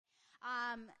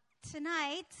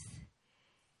Tonight,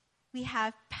 we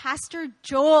have Pastor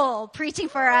Joel preaching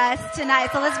for us tonight.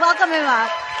 So let's welcome him up.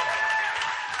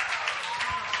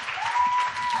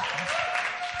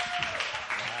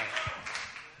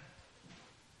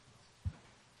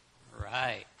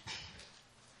 Right.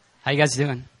 How you guys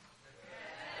doing?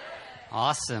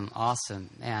 Awesome.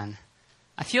 Man,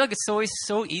 I feel like it's always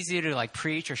so easy to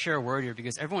preach or share a word here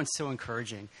because everyone's so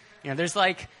encouraging. There's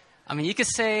you could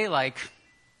say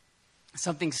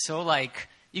something so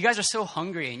you guys are so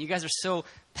hungry and you guys are so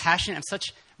passionate and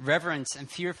such reverence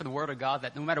and fear for the word of God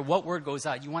that no matter what word goes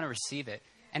out, you want to receive it.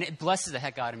 And it blesses the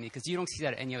heck out of me because you don't see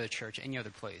that at any other church, any other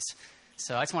place.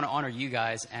 So I just want to honor you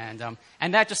guys. And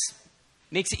that just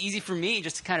makes it easy for me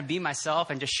just to kind of be myself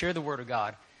and just share the word of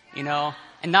God, and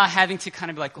not having to kind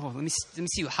of be let me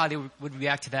see how they would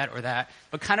react to that or that,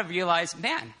 but kind of realize,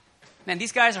 man,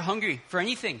 these guys are hungry for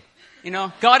anything.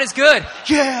 God is good.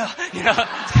 Yeah.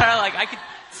 It's kind of I could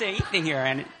say anything here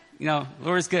and,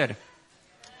 Lord is good.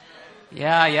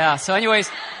 Yeah. So anyways,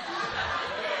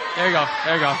 there you go.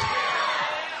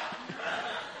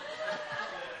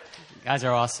 You guys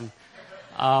are awesome.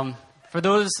 For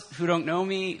those who don't know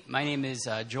me, my name is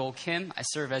Joel Kim. I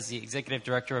serve as the Executive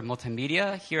Director of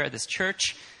Multimedia here at this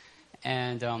church.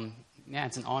 And,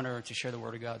 it's an honor to share the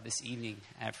Word of God this evening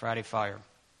at Friday Fire,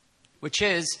 which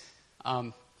is,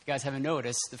 if you guys haven't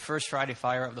noticed, the first Friday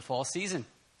Fire of the fall season.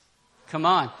 Come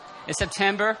on. It's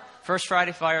September, first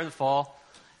Friday Fire of the fall.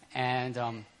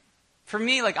 And for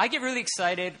me, I get really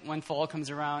excited when fall comes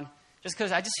around just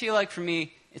because I just feel for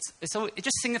me, it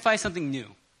just signifies something new,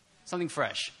 something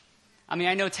fresh.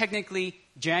 I know technically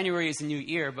January is the new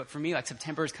year, but for me,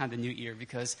 September is kind of the new year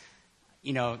because,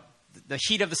 the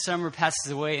heat of the summer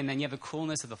passes away and then you have the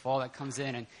coolness of the fall that comes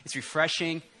in and it's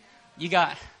refreshing. You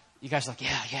guys are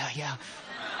yeah.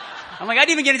 I'm I didn't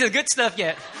even get into the good stuff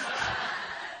yet.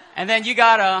 And then you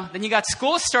got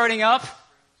school starting up.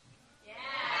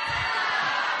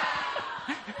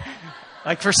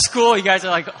 Yeah. For school, you guys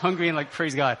are hungry and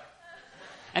praise God.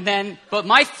 But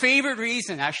my favorite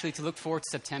reason actually to look forward to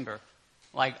September,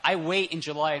 I wait in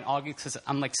July and August because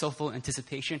I'm so full of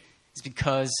anticipation, is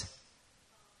because,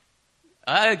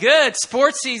 good,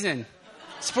 sports season.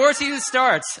 Sports season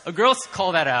starts. A girl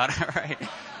call that out, all right.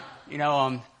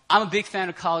 I'm a big fan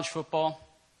of college football.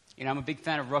 I'm a big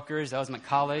fan of Rutgers. That was my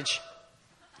college.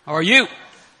 How are you?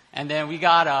 And then we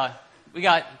got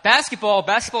basketball.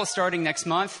 Basketball is starting next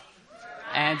month.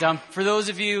 And for those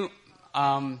of you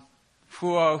who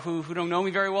don't know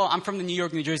me very well, I'm from the New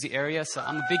York, New Jersey area, so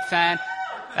I'm a big fan.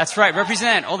 That's right,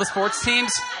 represent all the sports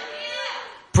teams.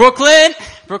 Brooklyn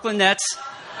Nets.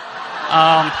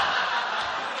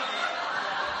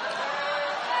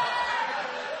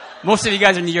 Most of you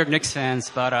guys are New York Knicks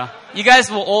fans, but you guys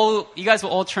will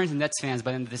all turn to Nets fans by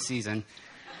the end of this season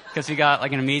because we got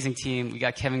an amazing team. We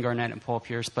got Kevin Garnett and Paul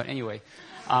Pierce. But anyway,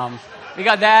 we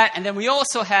got that, and then we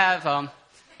also have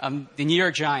the New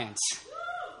York Giants.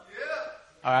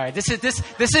 All right, this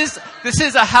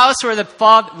is a house where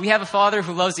we have a father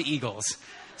who loves the Eagles.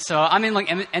 So I'm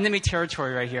in enemy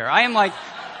territory right here. I'm on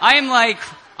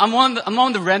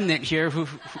the remnant here who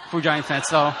are Giant fans.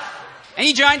 So.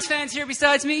 Any Giants fans here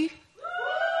besides me?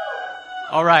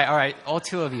 All right. All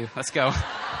two of you. Let's go.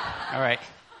 All right.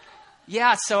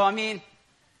 Yeah, so, I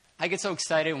get so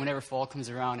excited whenever fall comes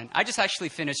around. And I just actually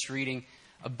finished reading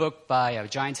a book by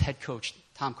Giants head coach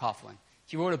Tom Coughlin.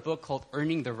 He wrote a book called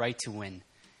Earning the Right to Win.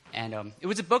 And it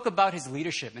was a book about his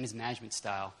leadership and his management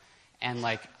style. And,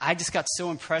 I just got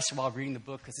so impressed while reading the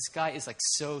book because this guy is,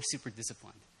 so super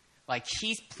disciplined.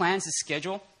 He plans his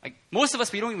schedule. Most of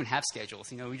us, we don't even have schedules.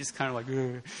 We just kind of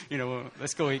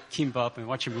let's go eat kimbap and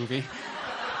watch a movie.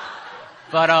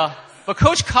 But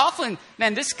Coach Coughlin,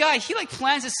 man, this guy, he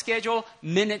plans his schedule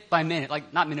minute by minute.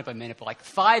 Not minute by minute, but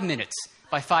 5 minutes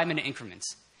by 5 minute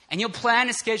increments. And he'll plan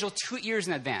his schedule 2 years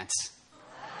in advance.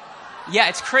 Yeah,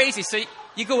 it's crazy. So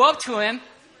you go up to him,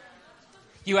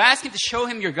 you ask him to show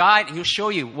him your guide, and he'll show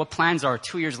you what plans are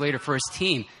 2 years later for his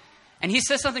team. And he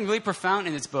says something really profound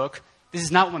in this book. This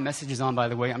is not what my message is on, by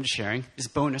the way. I'm just sharing.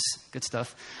 Just bonus. Good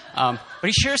stuff. But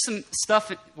he shares some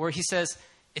stuff where he says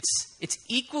it's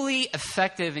equally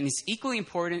effective and it's equally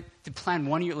important to plan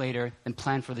 1 year later than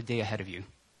plan for the day ahead of you.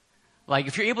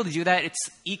 If you're able to do that,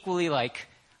 it's equally,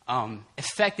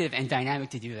 effective and dynamic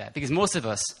to do that. Because most of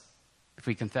us, if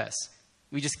we confess,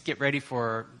 we just get ready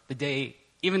for the day,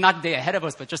 even not the day ahead of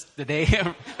us, but just the day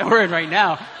that we're in right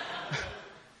now.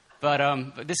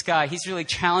 But this guy, he's really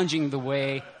challenging the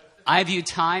way I view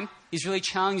time. He's really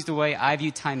challenged the way I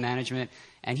view time management.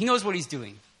 And he knows what he's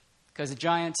doing. Because the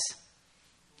Giants,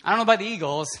 I don't know about the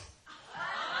Eagles.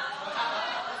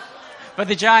 But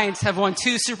the Giants have won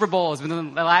 2 Super Bowls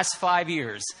within the last 5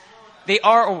 years. They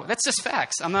are, that's just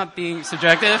facts. I'm not being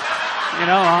subjective, you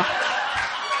know.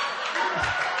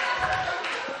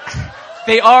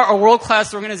 They are a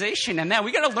world-class organization, and man,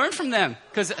 we got to learn from them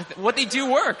because what they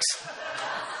do works.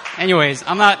 Anyways,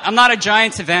 I'm not a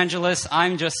Giants evangelist.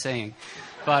 I'm just saying,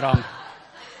 but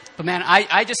man,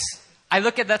 I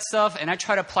look at that stuff and I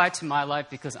try to apply it to my life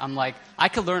because I'm like, I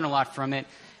could learn a lot from it,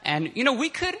 and you know, we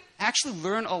could actually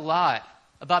learn a lot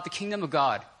about the kingdom of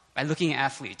God by looking at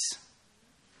athletes,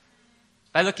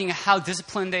 by looking at how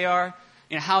disciplined they are,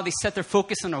 you know, how they set their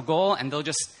focus on a goal, and they'll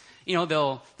just, you know,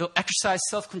 they'll exercise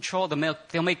self-control.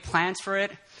 They'll make plans for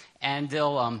it, and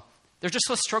they're just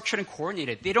so structured and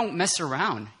coordinated. They don't mess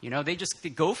around, you know. They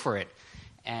go for it.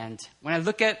 And when I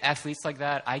look at athletes like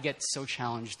that, I get so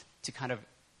challenged to kind of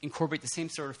incorporate the same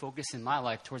sort of focus in my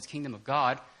life towards the kingdom of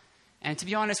God. And to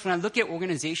be honest, when I look at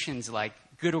organizations like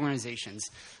good organizations,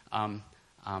 no,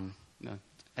 I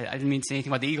didn't mean to say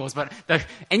anything about the Eagles, but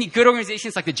any good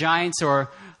organizations like the Giants or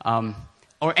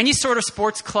any sort of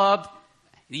sports club.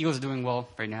 The Eagles are doing well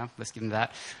right now. Let's give them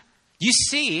that. You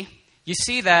see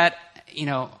that, you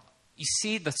know, you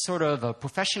see the sort of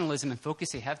professionalism and focus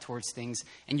they have towards things,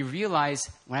 and you realize,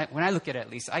 when I look at it at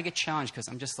least, I get challenged because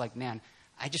I'm just like, man,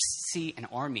 I just see an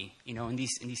army, you know, in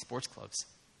these sports clubs.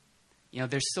 You know,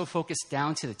 they're so focused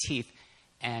down to the teeth,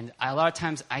 and a lot of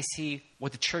times I see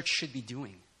what the church should be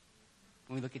doing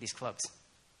when we look at these clubs.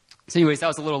 So anyways, that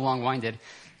was a little long-winded,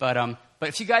 but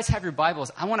if you guys have your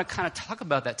Bibles, I want to kind of talk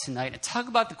about that tonight and talk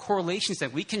about the correlations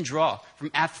that we can draw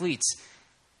from athletes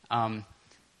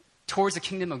towards the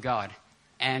kingdom of God.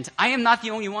 And I am not the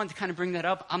only one to kind of bring that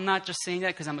up. I'm not just saying that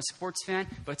because I'm a sports fan,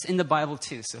 but it's in the Bible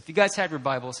too. So if you guys have your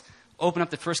Bibles, open up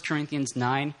to 1 Corinthians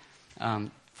 9,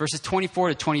 verses 24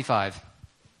 to 25.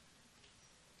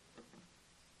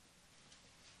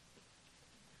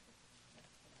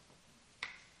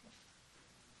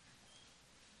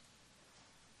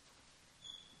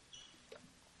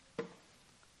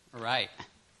 All right.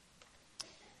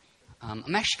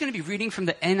 I'm actually going to be reading from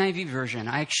the NIV version.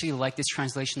 I actually like this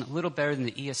translation a little better than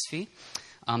the ESV.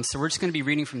 So we're just going to be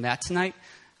reading from that tonight.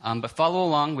 But follow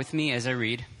along with me as I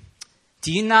read.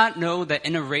 Do you not know that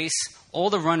in a race, all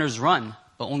the runners run,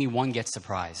 but only one gets the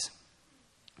prize?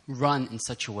 Run in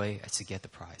such a way as to get the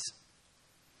prize.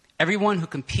 Everyone who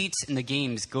competes in the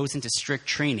games goes into strict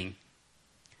training.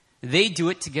 They do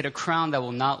it to get a crown that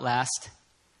will not last,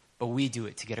 but we do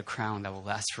it to get a crown that will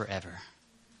last forever.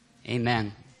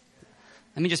 Amen.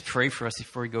 Let me just pray for us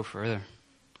before we go further.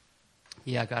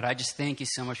 Yeah, God, I just thank you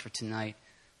so much for tonight.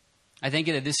 I thank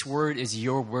you that this word is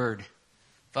your word.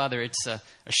 Father, it's a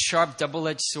sharp,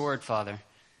 double-edged sword, Father.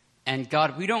 And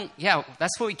God,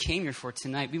 that's what we came here for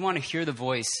tonight. We want to hear the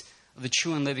voice of the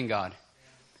true and living God.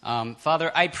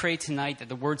 Father, I pray tonight that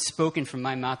the words spoken from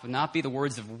my mouth would not be the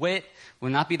words of wit,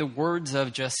 would not be the words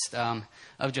of just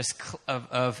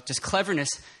cleverness,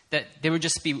 that they would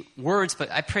just be words,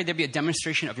 but I pray there'd be a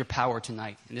demonstration of your power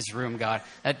tonight in this room, God,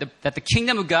 that the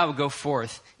kingdom of God would go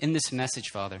forth in this message,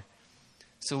 Father.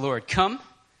 So, Lord, come,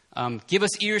 give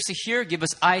us ears to hear, give us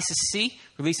eyes to see,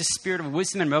 release a spirit of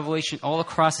wisdom and revelation all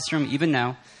across this room, even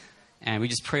now. And we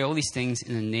just pray all these things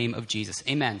in the name of Jesus.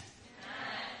 Amen.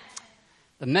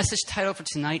 The message title for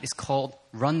tonight is called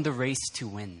Run the Race to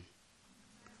Win.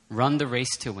 Run the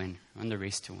race to win. Run the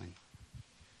race to win.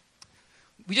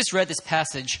 We just read this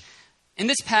passage. In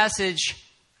this passage,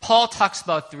 Paul talks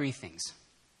about 3 things.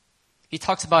 He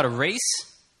talks about a race,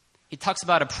 he talks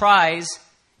about a prize,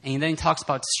 and then he talks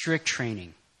about strict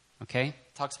training. Okay? He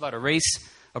talks about a race,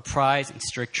 a prize, and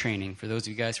strict training, for those of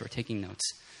you guys who are taking notes.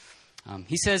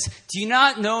 He says, do you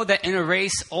not know that in a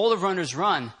race, all the runners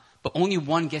run, but only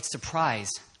one gets the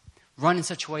prize? Run in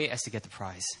such a way as to get the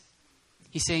prize.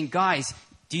 He's saying, guys,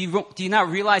 do you not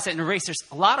realize that in a race, there's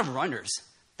a lot of runners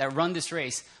that run this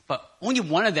race, but only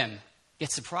one of them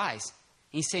gets the prize.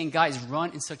 And he's saying, guys,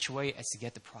 run in such a way as to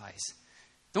get the prize.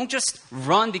 Don't just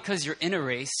run because you're in a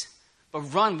race, but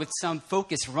run with some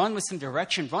focus, run with some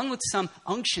direction, run with some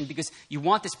unction because you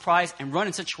want this prize, and run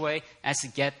in such a way as to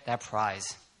get that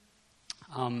prize.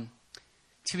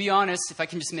 To be honest, if I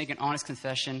can just make an honest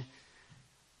confession,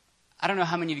 I don't know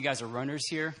how many of you guys are runners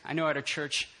here. I know at our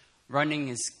church, running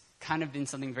has kind of been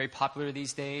something very popular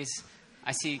these days.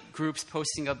 I see groups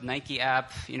posting up Nike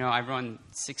app. You know, I run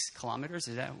 6 kilometers.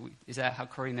 Is that how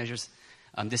Corey measures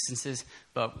distances?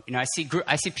 But you know,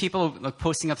 I see people like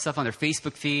posting up stuff on their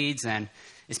Facebook feeds, and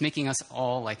it's making us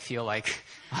all like feel like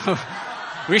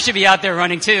we should be out there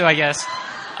running too, I guess.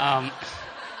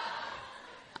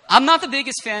 I'm not the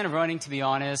biggest fan of running, to be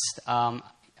honest.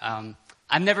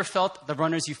 I've never felt the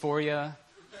runner's euphoria.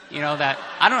 You know that.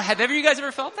 I don't know. Have you guys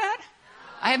ever felt that?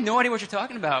 I have no idea what you're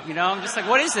talking about. I'm just like,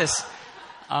 what is this?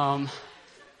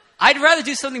 I'd rather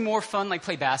do something more fun, like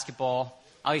play basketball,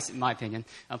 at least in my opinion.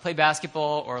 Play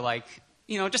basketball or like,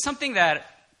 just something that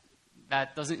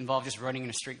doesn't involve just running in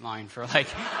a straight line for like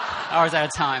hours at a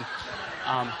time.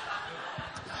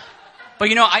 But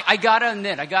I gotta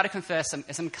admit, I gotta confess,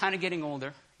 as I'm kind of getting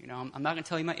older, I'm not gonna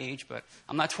tell you my age, but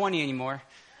I'm not 20 anymore.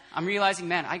 I'm realizing,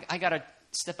 man, I gotta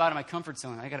step out of my comfort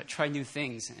zone. I gotta try new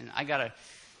things, and I gotta,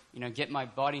 get my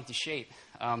body into shape.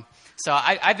 So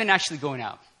I've been actually going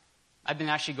out. I've been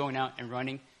actually going out and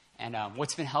running, and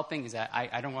what's been helping is that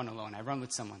I don't run alone. I run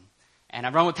with someone, and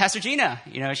I run with Pastor Gina.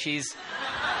 She's.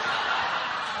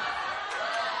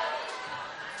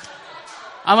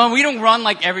 We don't run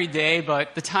like every day,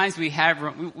 but the times we have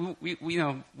run,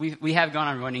 we have gone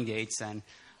on running dates, and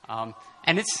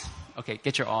it's okay.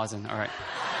 Get your awes in, all right.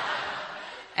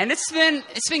 And it's been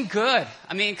good.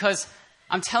 Because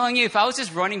I'm telling you, if I was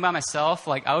just running by myself,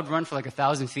 like I would run for like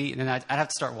 1,000 feet, and then I'd have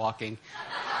to start walking.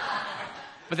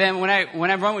 But then when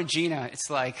I run with Gina, it's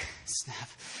like snap.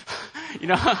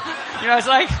 It's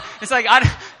like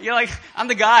I'm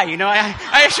the guy.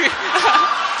 I actually.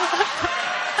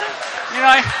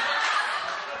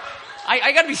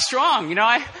 I got to be strong,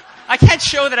 I can't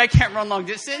show that I can't run long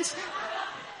distance.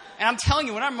 And I'm telling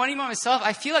you, when I'm running by myself,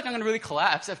 I feel like I'm going to really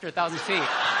collapse after 1,000 feet.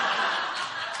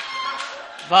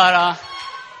 But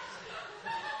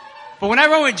when I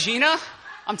run with Gina,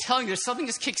 I'm telling you, there's something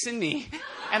just kicks in me.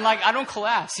 And like, I don't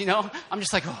collapse, I'm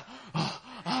just like, oh.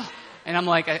 And I'm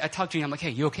like, I talk to Gina, I'm like,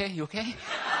 hey, you okay? You okay?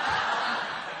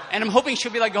 And I'm hoping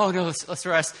she'll be like, oh, no, let's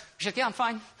rest. She's like, yeah, I'm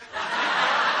fine.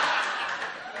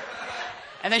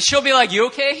 And then she'll be like, you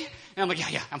okay? And I'm like,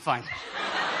 yeah, I'm fine.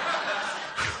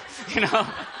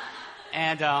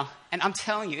 And I'm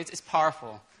telling you, it's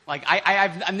powerful. Like,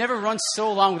 I've never run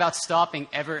so long without stopping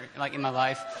ever, like, in my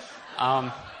life.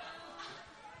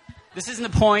 This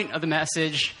isn't the point of the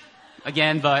message,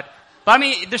 again, but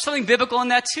there's something biblical in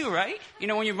that too, right?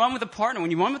 When you run with a partner, when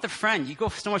you run with a friend, you go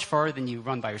so much farther than you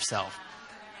run by yourself.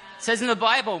 It says in the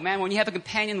Bible, man, when you have a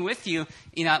companion with you,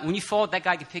 when you fall, that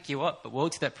guy can pick you up. But woe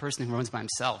to that person who runs by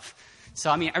himself. So,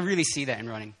 I really see that in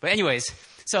running. But anyways,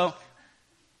 so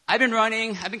I've been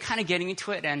running. I've been kind of getting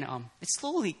into it, and it's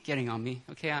slowly getting on me.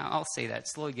 Okay, I'll say that.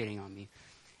 It's slowly getting on me.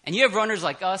 And you have runners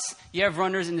like us. You have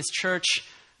runners in this church.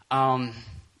 A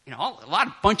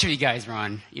bunch of you guys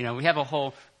run. We have a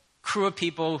whole crew of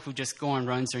people who just go on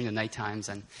runs during the night times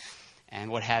and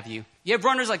what have you. You have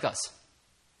runners like us.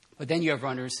 But then you have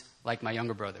runners like my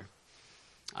younger brother.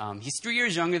 He's 3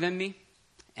 years younger than me,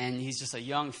 and he's just a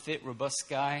young, fit, robust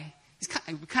guy.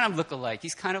 We kind of look alike.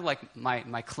 He's kind of like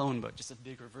my clone, but just a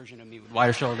bigger version of me with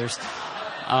wider shoulders.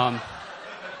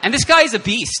 And this guy is a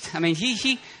beast.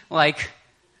 He's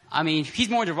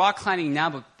more into rock climbing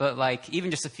now, but like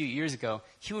even just a few years ago,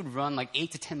 he would run like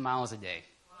 8 to 10 miles a day.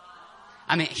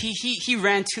 He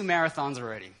ran 2 marathons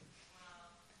already.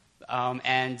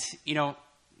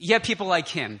 You have people like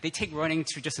him. They take running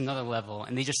to just another level,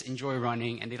 and they just enjoy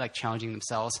running, and they like challenging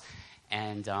themselves.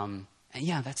 And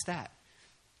yeah, that's that.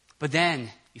 But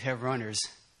then you have runners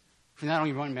who not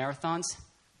only run marathons,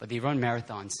 but they run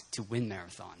marathons to win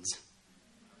marathons.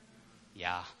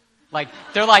 Yeah.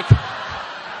 They're like,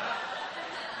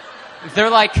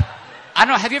 I don't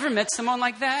know, have you ever met someone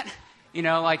like that?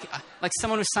 Like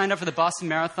someone who signed up for the Boston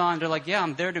Marathon, they're like, yeah,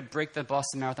 I'm there to break the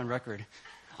Boston Marathon record.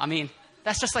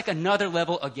 That's just like another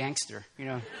level of gangster,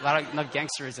 a lot of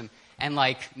gangsterism. And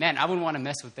like, man, I wouldn't want to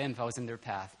mess with them if I was in their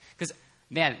path. Because,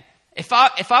 man, if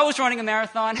I was running a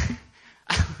marathon,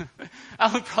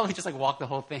 I would probably just like walk the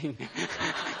whole thing.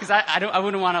 Because I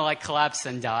wouldn't want to like collapse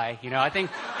and die. I think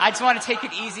I just want to take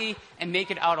it easy and make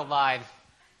it out alive.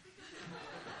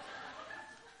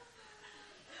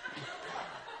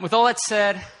 With all that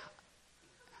said,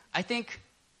 I think,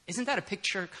 isn't that a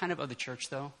picture kind of the church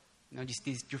though? Just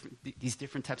these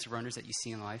different types of runners that you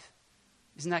see in life.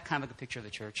 Isn't that kind of like a picture of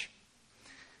the church?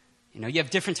 You have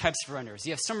different types of runners.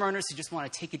 You have some runners who just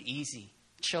want to take it easy,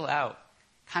 chill out,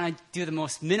 kind of do the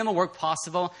most minimal work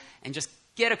possible, and just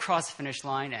get across the finish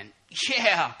line and,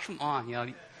 yeah, come on.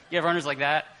 You have runners like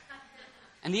that.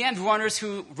 And you have runners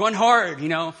who run hard,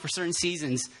 for certain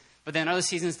seasons, but then other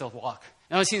seasons they'll walk.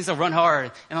 And other seasons they'll run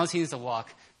hard, and other seasons they'll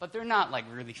walk. But they're not like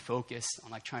really focused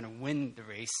on like trying to win the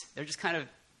race. They're just kind of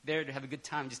there to have a good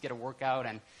time, just get a workout,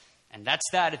 and that's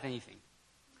that, if anything.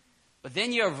 But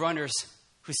then you have runners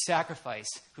who sacrifice,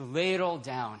 who lay it all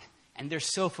down, and they're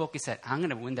so focused that I'm going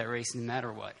to win that race no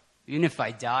matter what. Even if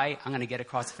I die, I'm going to get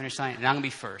across the finish line, and I'm going to be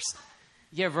first.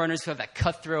 You have runners who have that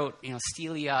cutthroat,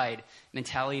 steely-eyed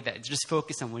mentality that just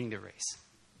focus on winning the race.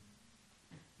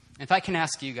 If I can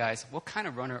ask you guys, what kind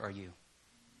of runner are you?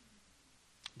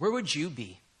 where would you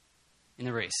be in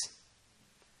the race?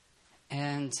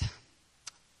 And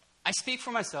I speak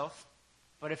for myself,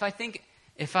 but if I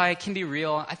can be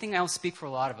real, I think I'll speak for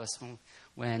a lot of us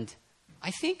when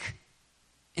I think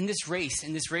in this race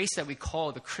that we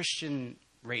call the Christian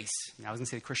race, I was going to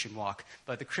say the Christian walk,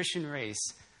 but the Christian race,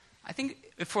 I think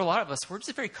for a lot of us, we're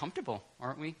just very comfortable,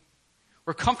 aren't we?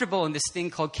 We're comfortable in this thing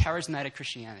called charismatic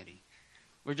Christianity.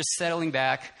 We're just settling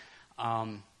back.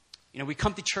 We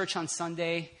come to church on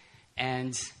Sunday,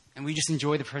 and we just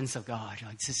enjoy the presence of God. You're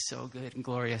like, this is so good and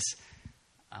glorious.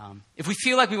 If we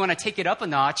feel like we want to take it up a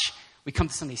notch, we come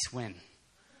to Sunday Swim.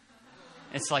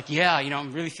 It's like,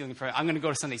 I'm really feeling for it. I'm going to go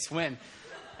to Sunday Swim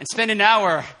and spend an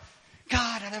hour,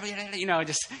 God,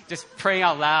 just praying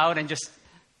out loud and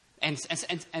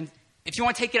if you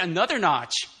want to take it another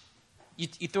notch,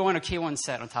 you throw in a K1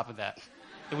 set on top of that.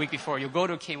 The week before, you'll go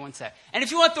to a K1 set. And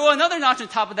if you want to throw another notch on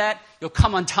top of that, you'll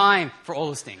come on time for all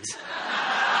those things.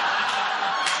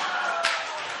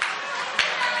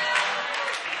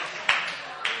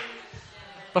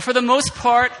 But for the most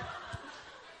part,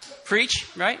 preach,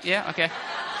 right? Yeah, okay.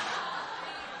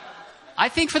 I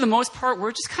think for the most part,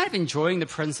 we're just kind of enjoying the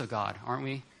presence of God, aren't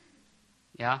we?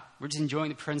 Yeah? We're just enjoying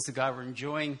the presence of God. We're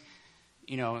enjoying,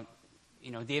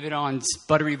 David On's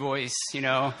buttery voice,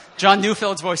 John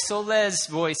Newfield's voice, Soleil's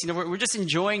voice. We're just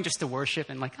enjoying just the worship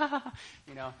and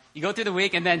you go through the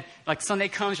week and then like Sunday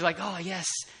comes, you're like, oh yes,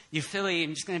 New Philly,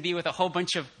 I'm just going to be with a whole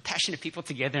bunch of passionate people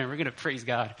together and we're going to praise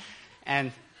God.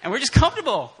 And we're just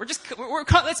comfortable.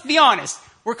 Let's be honest.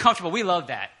 We're comfortable. We love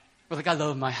that. We're like, I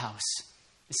love my house.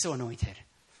 It's so anointed.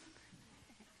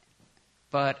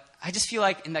 But I just feel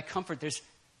like in that comfort,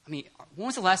 when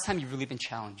was the last time you've really been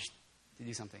challenged to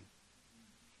do something?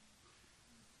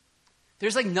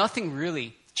 There's like nothing really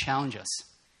to challenge us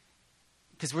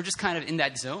because we're just kind of in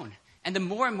that zone. And the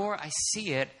more and more I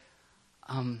see it,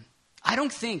 I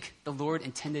don't think the Lord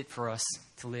intended for us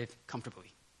to live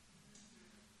comfortably.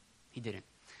 He didn't.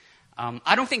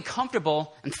 I don't think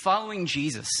comfortable and following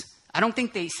Jesus, I don't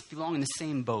think they belong in the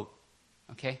same boat,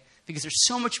 okay? Because there's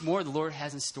so much more the Lord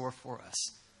has in store for us,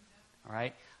 all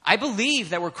right? I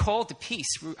believe that we're called to peace.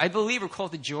 I believe we're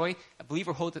called to joy. I believe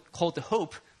we're called to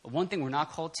hope. But one thing we're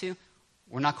not called to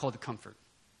comfort.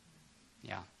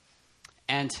 Yeah.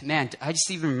 And man, I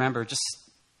just even remember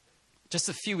just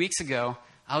a few weeks ago,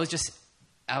 I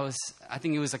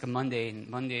think it was like a Monday, and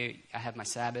Monday I had my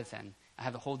Sabbath, and I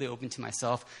have the whole day open to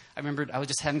myself. I remembered I was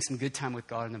just having some good time with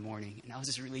God in the morning, and I was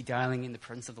just really dialing in the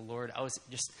presence of the Lord. I was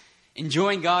just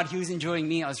enjoying God. He was enjoying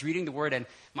me. I was reading the Word, and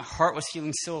my heart was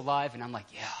feeling so alive, and I'm like,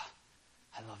 yeah,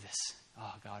 I love this.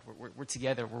 Oh, God, we're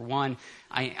together. We're one.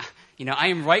 I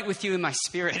am right with you in my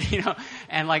spirit,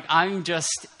 and like I'm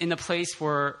just in a place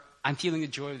where I'm feeling the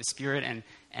joy of the Spirit,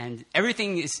 and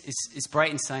everything is bright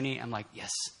and sunny. I'm like,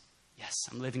 yes,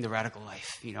 I'm living the radical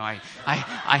life.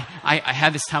 I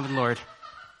have this time with the Lord.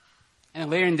 And then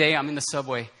later in the day, I'm in the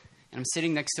subway, and I'm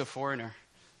sitting next to a foreigner.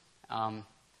 And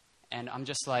I'm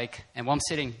just like, and while I'm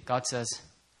sitting, God says,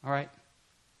 all right,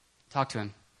 talk to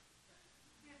him.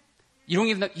 You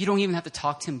don't even have to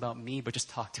talk to him about me, but just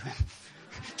talk to him.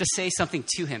 Just say something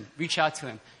to him. Reach out to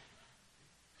him.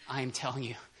 I am telling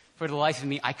you, for the life of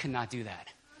me, I could not do that.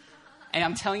 And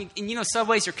I'm telling you, and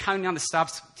subways, you're counting down the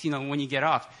stops, when you get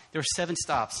off. There were 7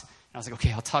 stops. And I was like,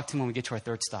 okay, I'll talk to him when we get to our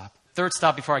 3rd stop. 3rd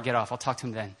stop before I get off, I'll talk to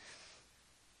him then.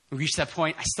 We reached that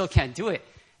point, I still can't do it.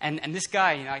 And this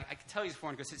guy, I could tell he's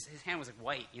foreign because his hand was like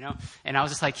white, And I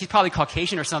was just like, he's probably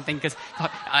Caucasian or something because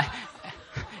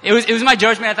it was my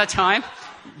judgment at that time.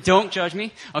 Don't judge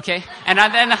me, okay? And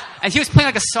he was playing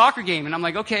like a soccer game, and I'm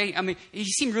like, okay. He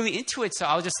seemed really into it, so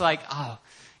I was just like, oh,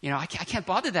 I can't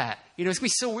bother that. It's going to be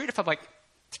so weird if I'm like,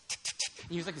 tick, tick, tick, tick.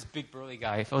 And he was like this big burly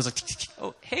guy. If I was like, tick, tick, tick.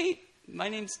 Oh, hey, my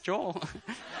name's Joel.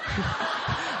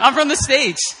 I'm from the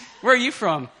States. Where are you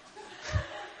from?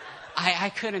 I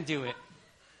couldn't do it.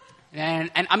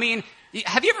 And have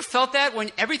you ever felt that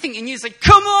when everything in you is like,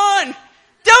 come on,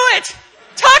 do it,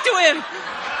 talk to him,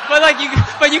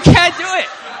 but you can't do it.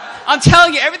 I'm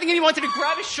telling you, everything in you wanted to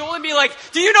grab his shoulder and be like,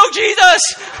 do you know Jesus?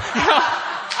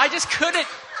 I just couldn't.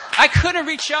 I couldn't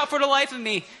reach out for the life of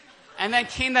me. And then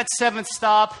came that 7th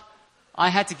stop. I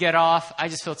had to get off. I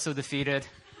just felt so defeated.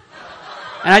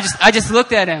 And I just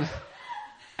looked at him,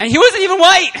 and he wasn't even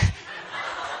white.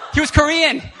 He was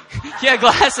Korean. He had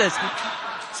glasses.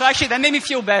 So actually, that made me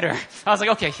feel better. I was like,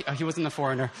 okay, he wasn't a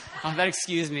foreigner. That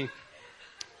excused me.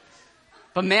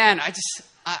 But man,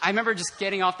 I remember just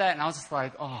getting off that, and I was just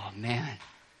like, oh man,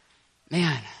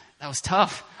 that was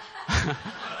tough.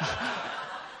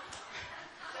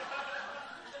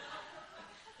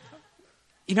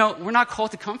 We're not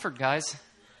called to comfort, guys.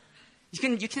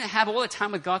 You can have all the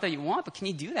time with God that you want, but can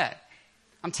you do that?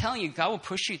 I'm telling you, God will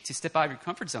push you to step out of your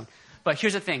comfort zone. But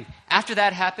here's the thing. After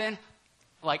that happened,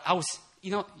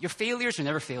 your failures are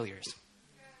never failures.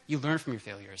 You learn from your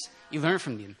failures. You learn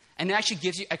from them. And it actually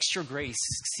gives you extra grace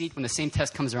to succeed when the same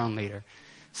test comes around later.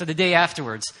 So the day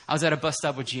afterwards, I was at a bus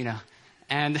stop with Gina,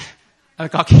 and a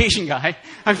Caucasian guy,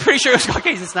 I'm pretty sure it was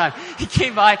Caucasian this time, he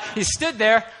came by, he stood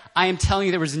there. I am telling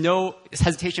you, there was no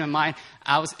hesitation in mind.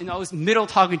 I was middle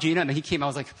talking to Gina, and then he came, I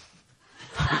was like,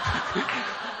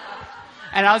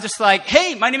 and I was just like,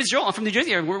 hey, my name is Joel. I'm from New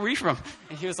Jersey. Where are you from?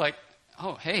 And he was like,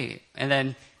 oh, hey. And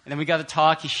then we got to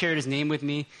talk. He shared his name with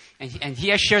me, and he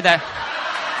has shared that.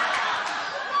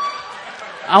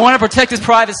 I want to protect his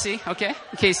privacy, okay,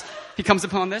 in case he comes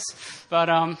upon this.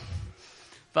 But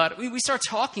we start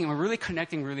talking. We're really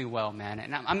connecting really well, man.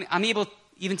 And I'm able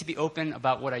even to be open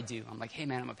about what I do. I'm like, hey,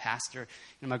 man, I'm a pastor.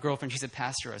 And my girlfriend, she's a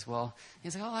pastor as well. And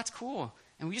he's like, oh, that's cool.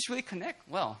 And we just really connect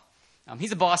well.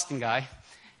 He's a Boston guy.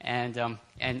 And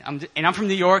I'm from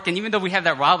New York, and even though we have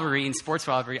that rivalry and sports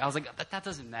rivalry, I was like, that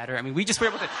doesn't matter. I mean, we just were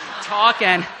able to talk,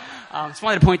 and just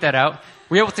wanted to point that out.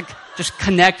 We were able to just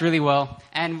connect really well,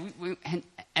 and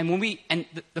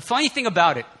the funny thing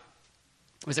about it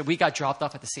was that we got dropped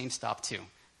off at the same stop too,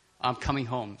 coming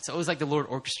home. So it was like the Lord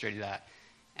orchestrated that,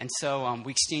 and so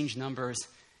we exchanged numbers,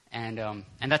 and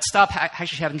that stop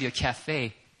actually happened to be a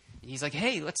cafe. And he's like,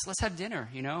 hey, let's have dinner,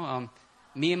 you know.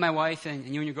 Me and my wife and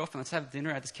you and your girlfriend, let's have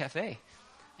dinner at this cafe.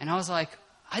 And I was like,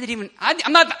 I'm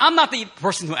not the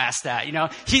person who asked that, you know.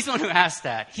 He's the one who asked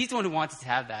that. He's the one who wanted to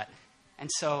have that. And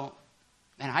so,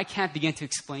 man, I can't begin to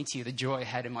explain to you the joy I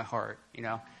had in my heart, you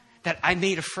know, that I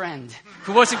made a friend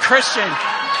who wasn't Christian.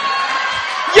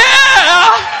 Yeah!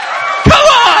 Come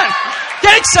on!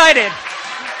 Get excited.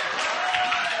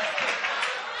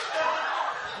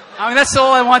 I mean, that's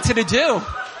all I wanted to do.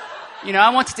 You know,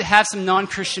 I wanted to have some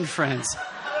non-Christian friends.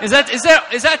 Is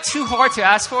that too hard to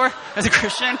ask for as a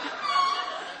Christian?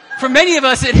 For many of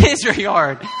us, it is very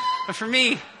hard. But for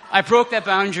me, I broke that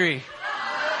boundary.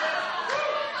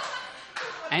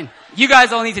 And you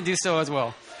guys all need to do so as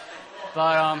well.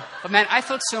 But man, I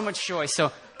felt so much joy.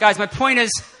 So, guys, my point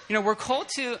is, you know, we're called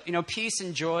to, you know, peace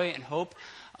and joy and hope.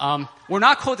 We're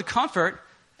not called to comfort.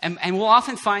 And we'll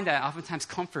often find that oftentimes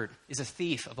comfort is a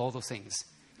thief of all those things.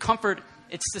 Comfort,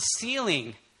 it's the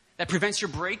ceiling that prevents your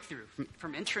breakthrough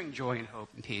from entering joy and hope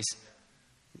and peace.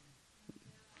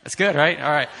 That's good, right?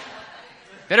 All right.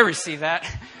 Better receive that.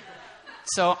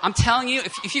 So I'm telling you,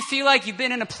 if you feel like you've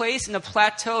been in a place, in a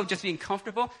plateau of just being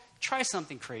comfortable, try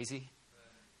something crazy.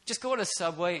 Just go to the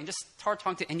subway and just start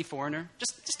talking to any foreigner.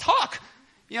 Just talk.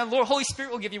 You know, Lord, Holy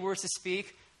Spirit will give you words to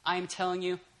speak. I am telling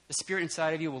you, the Spirit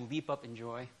inside of you will leap up in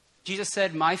joy. Jesus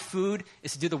said, my food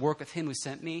is to do the work of him who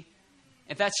sent me.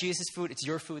 If that's Jesus' food, it's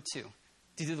your food too.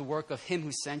 To do the work of him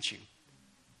who sent you.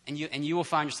 And you will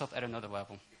find yourself at another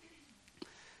level.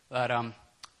 But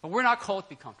we're not called to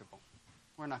be comfortable.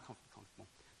 We're not comfortable.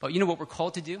 But you know what we're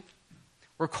called to do?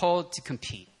 We're called to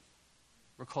compete.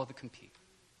 We're called to compete.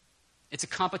 It's a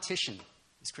competition,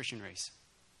 this Christian race.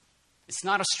 It's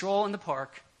not a stroll in the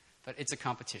park, but it's a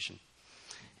competition.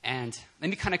 And let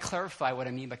me kind of clarify what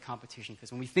I mean by competition,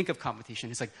 because when we think of competition,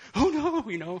 it's like, oh no,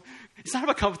 you know, it's not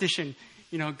about competition.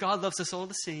 You know, God loves us all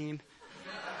the same.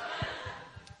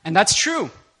 And that's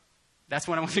true. That's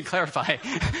what I want to clarify.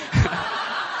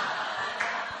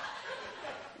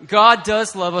 God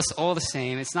does love us all the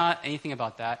same. It's not anything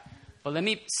about that. But let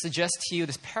me suggest to you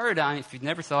this paradigm, if you've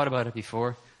never thought about it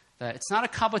before, that it's not a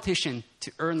competition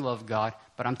to earn love of God,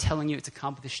 but I'm telling you it's a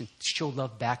competition to show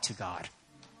love back to God.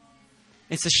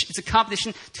 It's a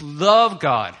competition to love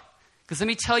God. Because let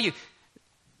me tell you,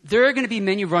 there are going to be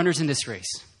many runners in this race.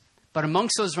 But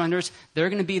amongst those runners, there are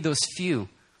going to be those few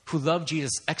who love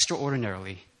Jesus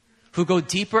extraordinarily, who go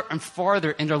deeper and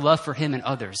farther in their love for him and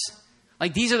others.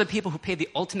 Like these are the people who pay the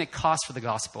ultimate cost for the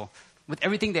gospel with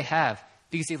everything they have,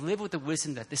 because they live with the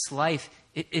wisdom that this life,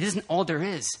 it isn't all there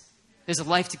is. There's a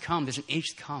life to come. There's an age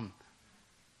to come.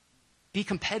 Be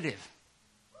competitive.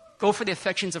 Go for the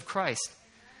affections of Christ.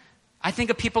 I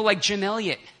think of people like Jim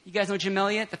Elliot. You guys know Jim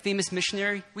Elliot, the famous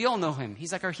missionary? We all know him.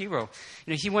 He's like our hero.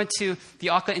 You know, he went to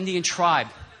the Auca Indian tribe.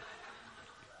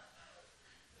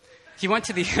 He went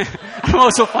to the... I don't know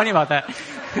what's so funny about that.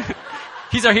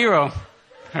 He's our hero.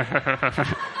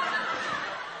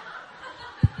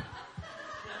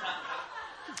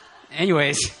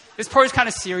 Anyways, this part is kind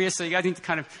of serious, so you guys need to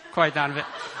kind of quiet down a bit.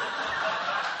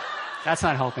 That's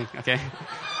not helping, okay?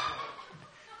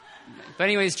 But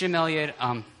anyways, Jim Elliot...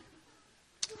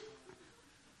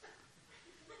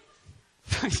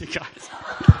 You guys.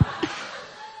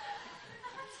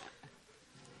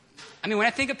 I mean, when I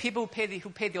think of people who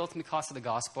pay the ultimate cost of the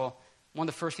gospel, one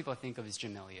of the first people I think of is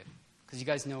Jim Elliot, because you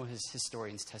guys know his story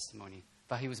and his testimony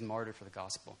about how he was martyred for the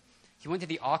gospel. He went to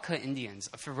the Auca Indians,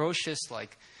 a ferocious,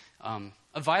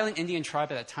 a violent Indian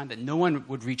tribe at that time that no one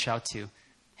would reach out to.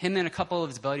 Him and a couple of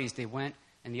his buddies, they went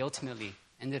and they ultimately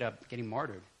ended up getting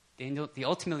martyred. They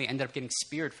ultimately ended up getting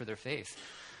speared for their faith.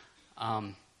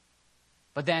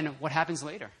 But then what happens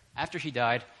later? After he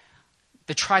died,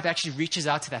 the tribe actually reaches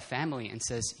out to that family and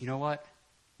says, you know what?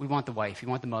 We want the wife, we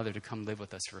want the mother to come live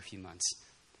with us for a few months.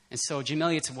 And so Jim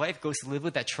Elliot's wife goes to live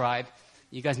with that tribe.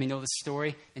 You guys may know the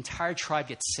story. The entire tribe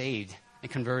gets saved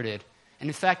and converted. And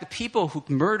in fact, the people who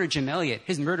murdered Jim Elliot,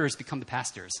 his murderers become the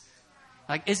pastors.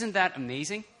 Isn't that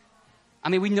amazing? I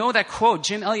mean, we know that quote.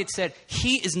 Jim Elliot said,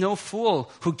 "He is no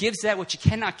fool who gives that which he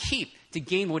cannot keep to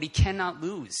gain what he cannot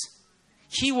lose."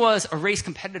 He was a race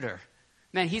competitor.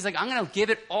 Man, he's like, I'm going to give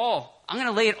it all. I'm going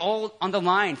to lay it all on the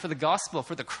line for the gospel,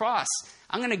 for the cross.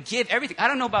 I'm going to give everything. I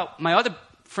don't know about my other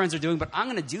friends are doing, but I'm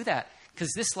going to do that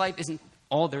because this life isn't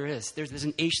all there is. There's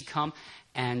an age to come,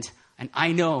 and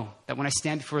I know that when I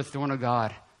stand before the throne of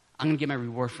God, I'm going to get my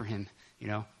reward for him, you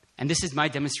know. And this is my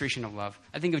demonstration of love.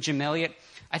 I think of Jim Elliot.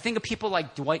 I think of people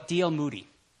like D.L. Moody.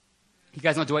 You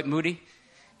guys know Dwight Moody?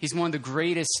 He's one of the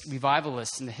greatest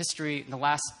revivalists in the history in the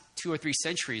last 2 or 3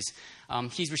 centuries.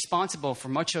 He's responsible for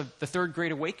much of the Third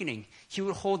Great Awakening. He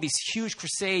would hold these huge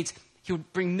crusades. He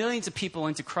would bring millions of people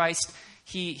into Christ.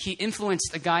 He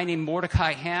influenced a guy named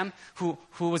Mordecai Ham, who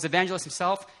was evangelist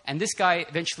himself, and this guy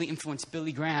eventually influenced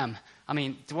Billy Graham. I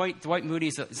mean, Dwight Moody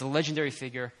is a legendary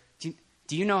figure.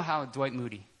 Do you know how Dwight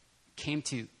Moody came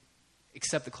to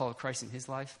accept the call of Christ in his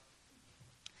life?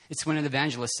 It's when an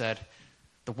evangelist said,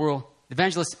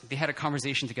 they had a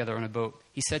conversation together on a boat.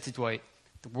 He said to Dwight,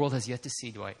 "The world has yet to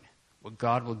see, Dwight, what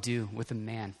God will do with a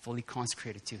man fully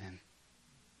consecrated to him.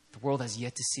 The world has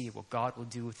yet to see what God will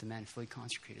do with a man fully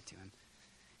consecrated to him."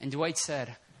 And Dwight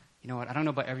said, "You know what, I don't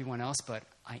know about everyone else, but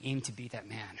I aim to be that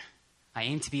man. I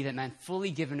aim to be that man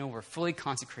fully given over, fully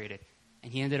consecrated."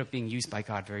 And he ended up being used by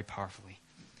God very powerfully.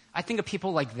 I think of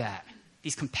people like that,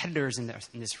 these competitors in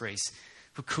this race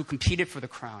who competed for the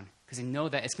crown because they know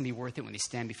that it's going to be worth it when they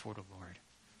stand before the Lord.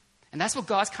 And that's what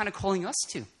God's kind of calling us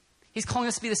to. He's calling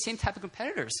us to be the same type of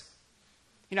competitors.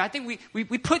 You know, I think we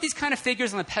put these kind of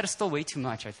figures on a pedestal way too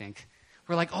much, I think.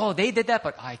 We're like, oh, they did that,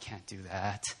 but I can't do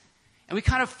that. And we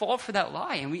kind of fall for that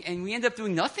lie, and we end up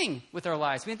doing nothing with our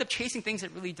lives. We end up chasing things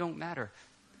that really don't matter.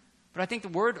 But I think the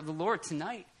word of the Lord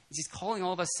tonight is he's calling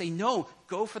all of us to say, no,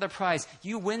 go for the prize.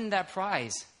 You win that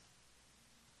prize.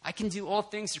 I can do all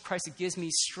things through Christ that gives me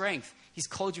strength. He's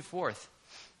called you forth.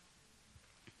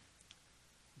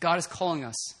 God is calling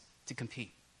us to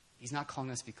compete. He's not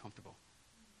calling us to be comfortable.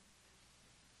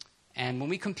 And when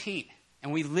we compete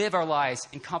and we live our lives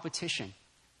in competition,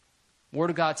 the Word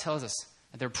of God tells us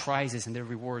that there are prizes and there are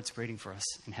rewards waiting for us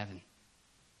in heaven.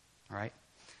 All right?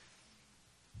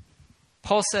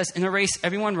 Paul says, in a race,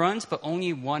 everyone runs, but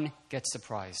only one gets the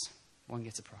prize. One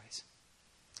gets a prize.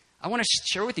 I want to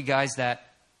share with you guys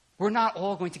that we're not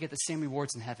all going to get the same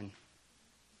rewards in heaven.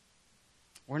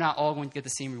 We're not all going to get the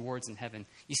same rewards in heaven.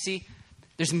 You see,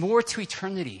 there's more to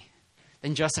eternity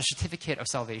than just a certificate of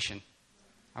salvation.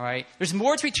 All right? There's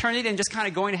more to eternity than just kind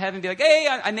of going to heaven and be like, hey,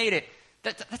 I made it.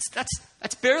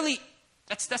 That's barely,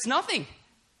 that's nothing.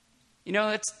 You know,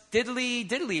 that's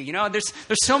diddly. You know, there's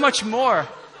so much more.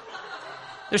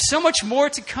 There's so much more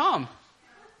to come.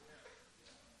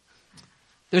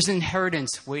 There's an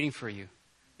inheritance waiting for you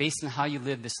based on how you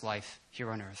live this life here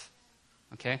on earth.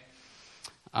 Okay?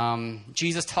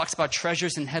 Jesus talks about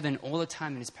treasures in heaven all the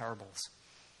time in his parables.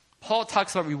 Paul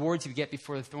talks about rewards you get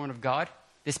before the throne of God,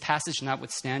 this passage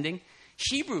notwithstanding.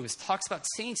 Hebrews talks about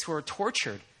saints who are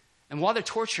tortured. And while they're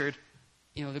tortured,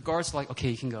 you know, the guards are like, okay,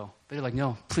 you can go. But they're like,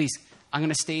 no, please, I'm going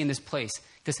to stay in this place.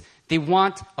 Because they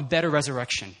want a better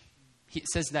resurrection. He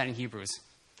says that in Hebrews.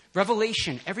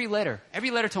 Revelation, every letter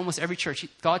to almost every church.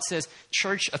 God says,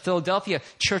 Church of Philadelphia,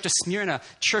 Church of Smyrna,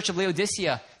 Church of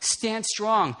Laodicea, stand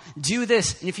strong, do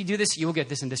this. And if you do this, you will get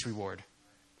this and this reward.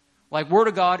 Like, Word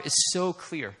of God is so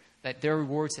clear that there are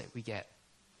rewards that we get.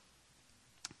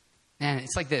 Man,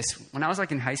 it's like this. When I was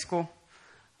like in high school,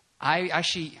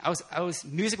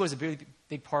 music was a really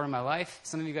big part of my life.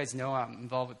 Some of you guys know I'm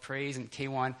involved with Praise and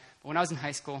K1. But when I was in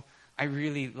high school, I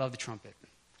really loved the trumpet.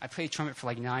 I played trumpet for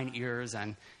like 9 years,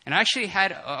 and I actually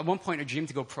had at one point a dream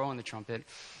to go pro on the trumpet.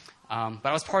 But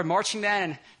I was part of marching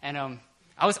band, and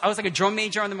I was like a drum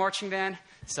major on the marching band.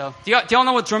 So do y'all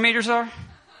know what drum majors are?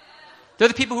 They're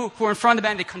the people who are in front of the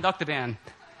band. They conduct the band.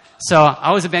 So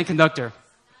I was a band conductor.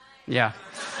 Yeah,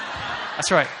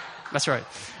 that's right.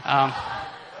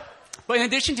 But in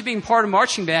addition to being part of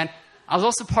marching band, I was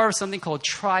also part of something called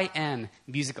Tri-M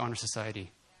Music Honor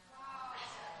Society.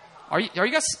 Are you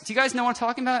guys? Do you guys know what I'm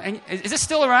talking about? And is this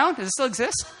still around? Does it still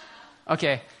exist?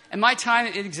 Okay. In my time,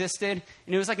 it existed,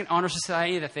 and it was like an honor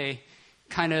society that they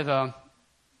kind of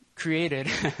created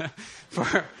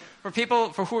for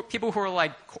people who were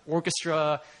like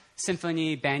orchestra,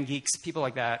 symphony, band geeks, people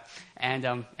like that. And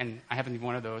I happen to be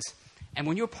one of those. And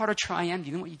when you're part of Tri-M, do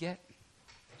you know what you get?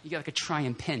 You get like a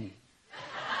Tri-M pin.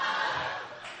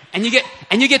 And you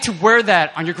get to wear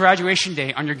that on your graduation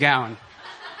day on your gown.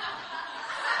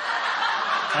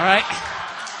 All right?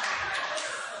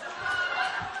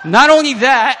 Not only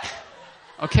that,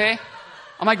 okay,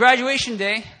 on my graduation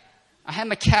day, I had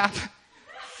my cap,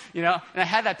 and I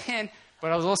had that pin,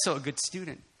 but I was also a good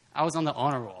student. I was on the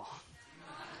honor roll.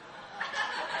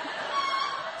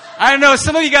 I don't know,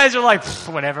 some of you guys are like,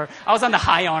 whatever. I was on the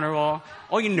high honor roll.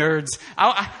 All you nerds.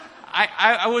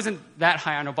 I wasn't that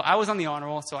high honor roll, but I was on the honor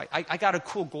roll, so I got a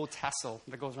cool gold tassel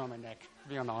that goes around my neck to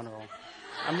be on the honor roll.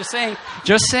 I'm just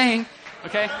saying,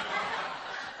 okay?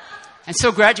 And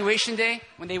so graduation day,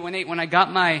 when I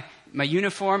got my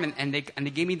uniform and they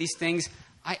gave me these things,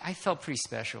 I felt pretty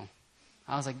special.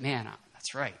 I was like, man,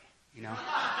 that's right,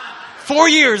 4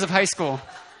 years of high school.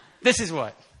 This is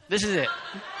it.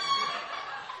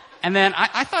 And then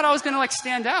I thought I was going to like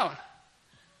stand out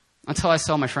until I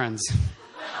saw my friends.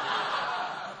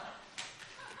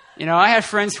 I had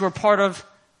friends who were part of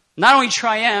not only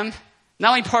Tri-M, not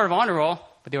only part of Honor Roll,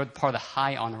 but they were part of the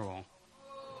High Honor Roll.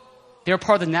 They were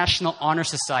part of the National Honor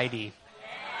Society.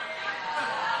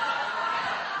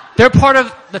 They're part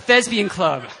of the Thespian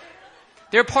Club.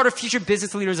 They're part of Future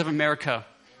Business Leaders of America.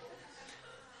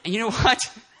 And you know what?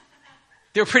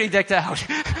 They were pretty decked out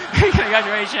at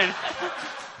graduation.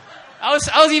 I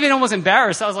was even almost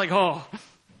embarrassed. I was like, oh.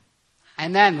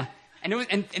 And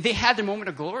they had their moment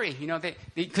of glory,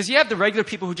 because you have the regular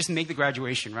people who just make the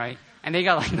graduation, right? And they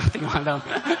got like nothing on them.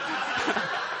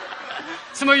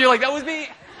 Some of you are like, that was me.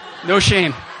 No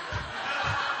shame.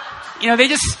 They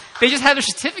just have their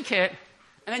certificate,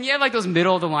 and then you have like those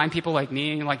middle of the line people like me,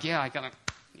 and you're like, yeah, I got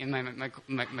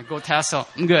my gold tassel,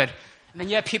 I'm good. And then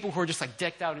you have people who are just like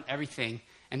decked out in everything,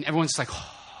 and everyone's just like,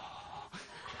 oh.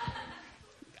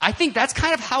 I think that's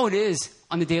kind of how it is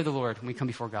on the day of the Lord when we come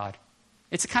before God.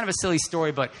 It's kind of a silly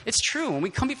story, but it's true. When we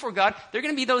come before God, there are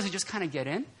going to be those who just kind of get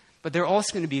in, but there are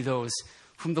also going to be those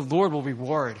whom the Lord will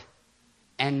reward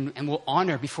and will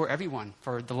honor before everyone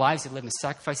for the lives they live and the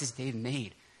sacrifices they've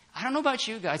made. I don't know about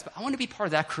you guys, but I want to be part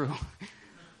of that crew.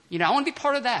 I want to be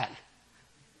part of that.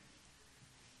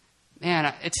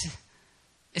 Man,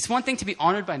 it's one thing to be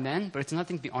honored by men, but it's another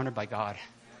thing to be honored by God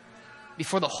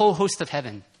before the whole host of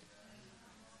heaven.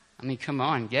 I mean, come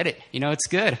on, get it. It's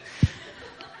good.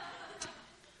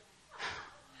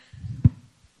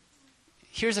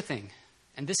 Here's the thing,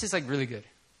 and this is like really good.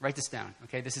 Write this down,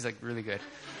 okay? This is like really good.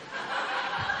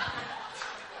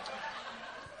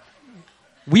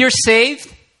 We are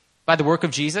saved by the work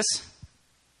of Jesus,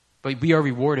 but we are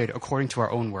rewarded according to our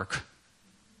own work.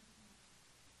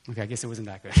 Okay, I guess it wasn't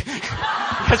that good. You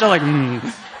guys are like,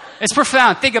 It's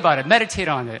profound. Think about it. Meditate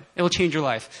on it. It will change your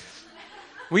life.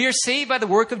 We are saved by the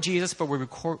work of Jesus, but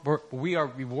we are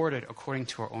rewarded according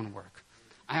to our own work.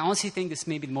 I honestly think this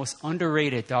may be the most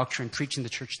underrated doctrine preached in the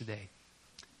church today.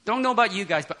 Don't know about you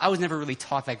guys, but I was never really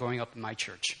taught that growing up in my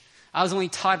church. I was only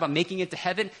taught about making it to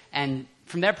heaven, and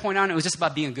from that point on, it was just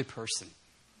about being a good person.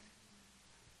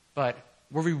 But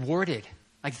we're rewarded.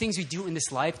 Like things we do in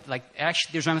this life, like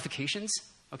actually there's ramifications,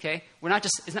 okay? We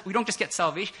don't just get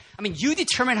salvation. I mean, you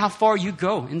determine how far you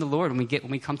go in the Lord when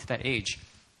we come to that age.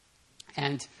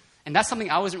 And that's something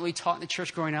I wasn't really taught in the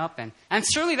church growing up. And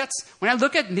certainly that's, when I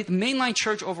look at the mainline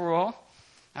church overall,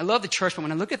 I love the church, but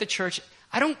when I look at the church,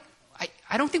 I don't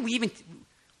think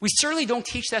we certainly don't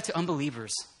teach that to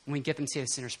unbelievers when we get them to say the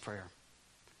sinner's prayer.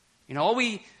 All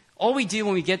we do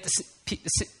when we get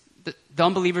the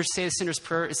unbelievers to say the sinner's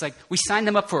prayer is like, we sign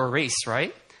them up for a race,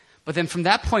 right? But then from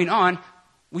that point on,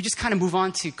 we just kind of move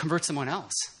on to convert someone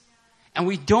else. And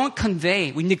we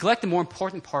neglect the more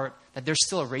important part, that there's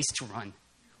still a race to run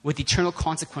with eternal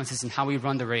consequences in how we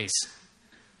run the race.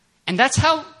 And that's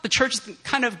how the church is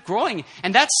kind of growing.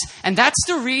 And that's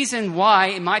the reason why,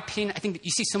 in my opinion, I think that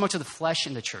you see so much of the flesh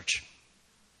in the church.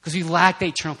 Because we lack the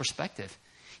eternal perspective.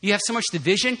 You have so much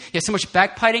division, you have so much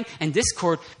backbiting and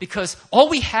discord, because all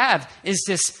we have is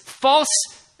this false,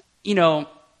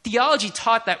 theology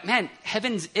taught that, man,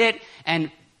 heaven's it.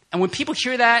 And when people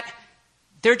hear that,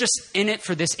 they're just in it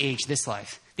for this age, this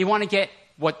life. They want to get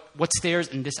what's theirs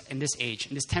in this age,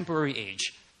 in this temporary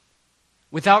age,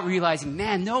 without realizing,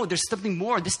 man, no, there's something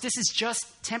more. This is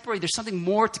just temporary. There's something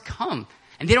more to come.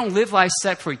 And they don't live lives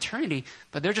set for eternity,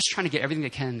 but they're just trying to get everything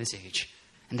they can in this age.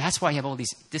 And that's why you have all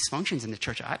these dysfunctions in the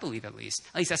church, I believe at least.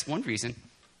 At least that's one reason.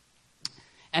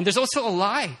 And there's also a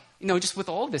lie, just with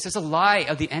all of this. There's a lie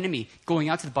of the enemy going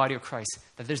out to the body of Christ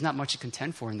that there's not much to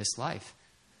contend for in this life.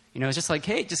 It's just like,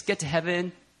 hey, just get to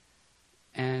heaven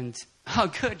and,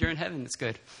 oh, good, you're in heaven. That's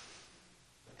good.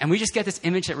 And we just get this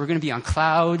image that we're going to be on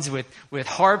clouds with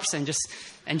harps and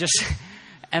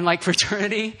like for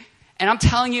eternity. And I'm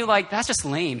telling you, like, that's just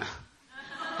lame.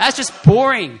 That's just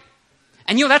boring.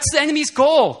 And that's the enemy's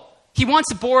goal. He wants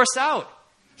to bore us out.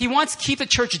 He wants to keep the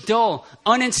church dull,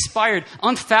 uninspired,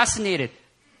 unfascinated,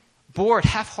 bored,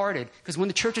 half-hearted. Because when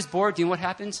the church is bored, do you know what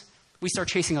happens? We start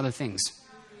chasing other things.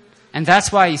 And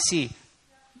that's why you see,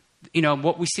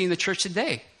 what we see in the church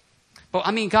today. But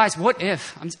I mean, guys, what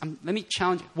if, let me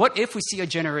challenge you. What if we see a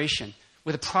generation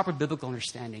with a proper biblical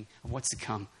understanding of what's to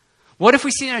come? What if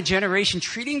we see a generation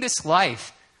treating this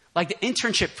life like the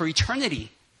internship for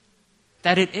eternity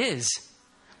that it is?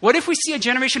 What if we see a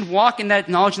generation walk in that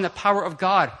knowledge and the power of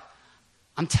God?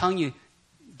 I'm telling you,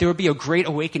 there will be a great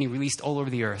awakening released all over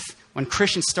the earth when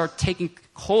Christians start taking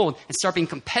hold and start being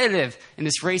competitive in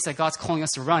this race that God's calling us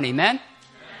to run. Amen?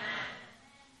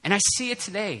 And I see it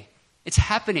today. It's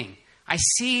happening. I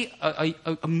see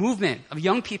a movement of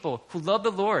young people who love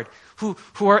the Lord, who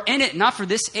are in it not for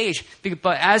this age,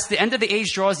 but as the end of the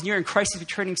age draws near and Christ is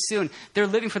returning soon, they're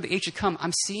living for the age to come.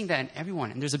 I'm seeing that in everyone,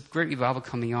 and there's a great revival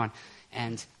coming on.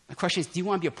 And my question is, do you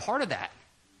want to be a part of that?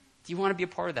 Do you want to be a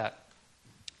part of that?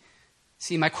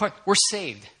 See, we're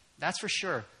saved, that's for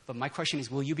sure. But my question is,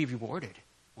 will you be rewarded?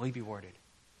 Will you be rewarded?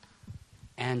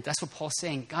 And that's what Paul's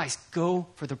saying. Guys, go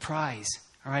for the prize.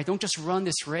 All right? Don't just run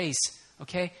this race,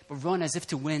 okay? But run as if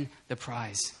to win the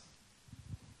prize.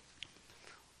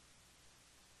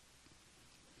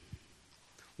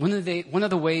 One of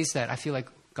the ways that I feel like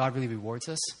God really rewards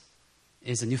us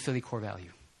is a New Philly core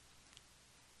value.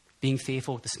 Being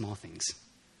faithful with the small things.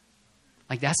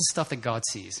 Like, that's the stuff that God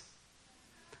sees.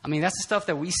 I mean, that's the stuff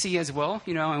that we see as well,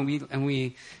 and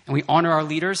we honor our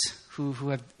leaders who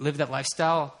have lived that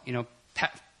lifestyle,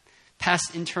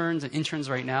 past interns and interns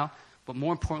right now. But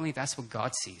more importantly, that's what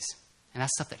God sees. And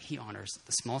that's stuff that he honors,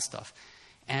 the small stuff.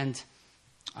 And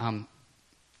I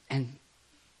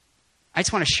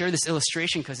just want to share this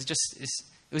illustration because it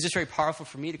was just very powerful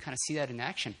for me to kind of see that in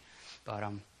action. But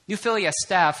New Philly as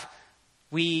staff,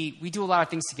 we do a lot of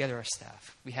things together as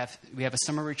staff. We have a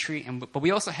summer retreat, but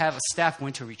we also have a staff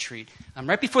winter retreat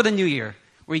right before the new year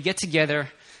where we get together.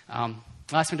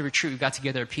 Last winter retreat, we got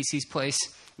together at PC's place.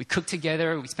 We cooked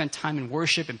together. We spent time in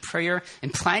worship and prayer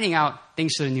and planning out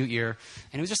things for the new year.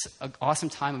 And it was just an awesome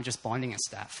time of just bonding as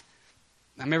staff.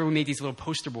 I remember we made these little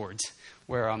poster boards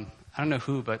where, I don't know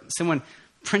who, but someone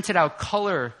printed out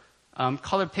color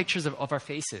pictures of our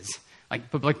faces, like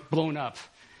blown up.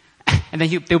 And then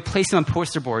they would place them on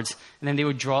poster boards, and then they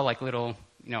would draw like little,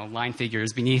 line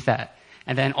figures beneath that.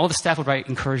 And then all the staff would write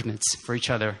encouragements for each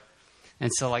other.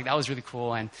 And so like that was really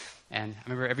cool. And I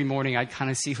remember every morning I'd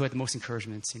kind of see who had the most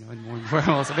encouragements, in the morning.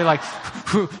 I'd be like,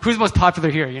 who's most popular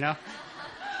here,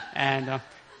 And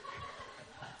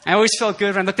I always felt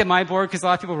good when I looked at my board because a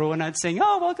lot of people were rolling out saying,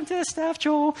 "Oh, welcome to the staff,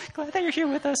 Joel. Glad that you're here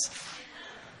with us."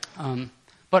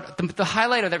 But the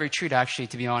highlight of that retreat, actually,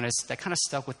 to be honest, that kind of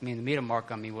stuck with me and made a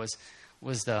mark on me was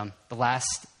the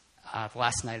last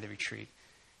night of the retreat.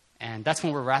 And that's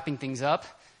when we're wrapping things up.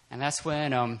 And that's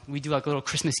when we do like a little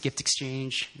Christmas gift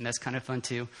exchange. And that's kind of fun,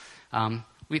 too.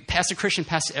 Pastor Christian,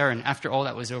 Pastor Aaron, after all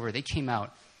that was over, they came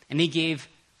out. And they gave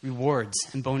rewards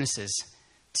and bonuses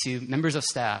to members of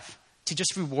staff to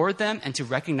just reward them and to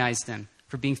recognize them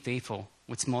for being faithful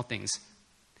with small things.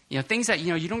 Things that,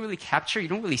 you don't really capture, you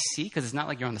don't really see because it's not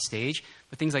like you're on the stage,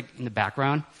 but things like in the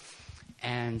background.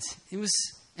 And it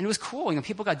was cool.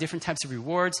 People got different types of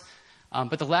rewards.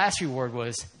 But the last reward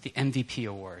was the MVP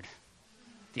award.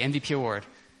 The MVP award.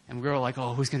 And we were all like,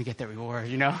 oh, who's going to get that reward,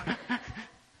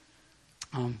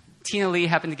 Tina Lee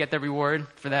happened to get that reward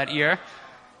for that year.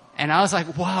 And I was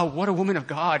like, wow, what a woman of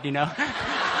God,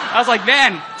 I was like,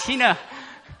 man, Tina.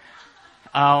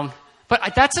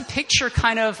 But that's a picture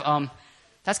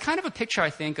that's kind of a picture, I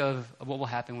think, of what will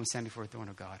happen when we stand before the throne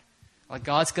of God. Like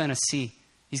God's going to see.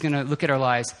 He's going to look at our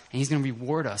lives, and he's going to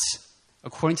reward us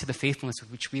according to the faithfulness with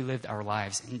which we lived our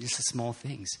lives in just the small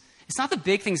things. It's not the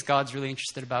big things God's really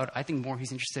interested about. I think more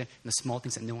he's interested in the small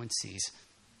things that no one sees.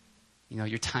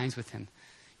 Your times with him.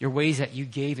 Your ways that you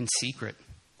gave in secret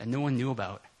that no one knew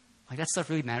about. Like that stuff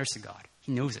really matters to God.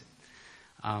 He knows it.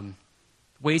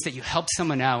 Ways that you helped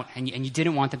someone out and you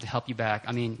didn't want them to help you back.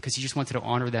 Because you just wanted to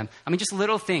honor them. Just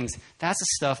little things. That's the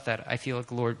stuff that I feel like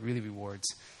the Lord really rewards.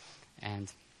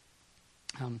 And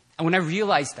when I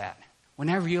realize that,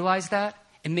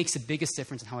 it makes the biggest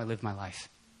difference in how I live my life.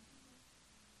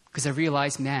 Because I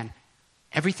realized, man,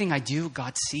 everything I do,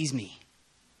 God sees me.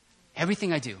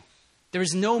 Everything I do. There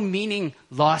is no meaning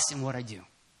lost in what I do.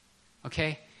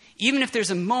 Okay? Even if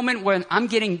there's a moment when I'm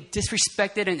getting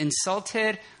disrespected and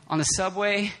insulted on the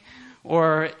subway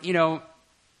or,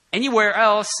 anywhere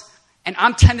else, and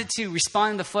I'm tempted to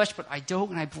respond in the flesh, but I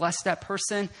don't, and I bless that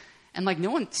person. And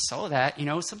no one saw that,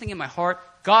 something in my heart.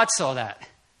 God saw that.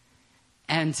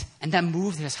 And that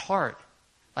moved his heart.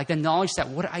 The knowledge that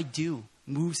what I do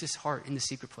moves his heart in the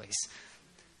secret place.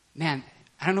 Man,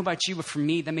 I don't know about you, but for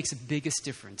me, that makes the biggest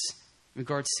difference in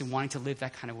regards to wanting to live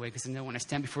that kind of way. Because I know when I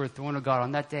stand before the throne of God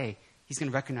on that day, he's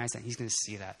going to recognize that. He's going to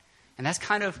see that. And that's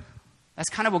kind of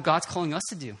what God's calling us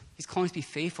to do. He's calling us to be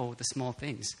faithful with the small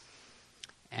things.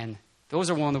 And that's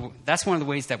one of the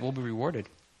ways that we'll be rewarded.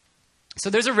 So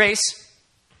there's a race,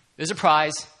 there's a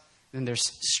prize, then there's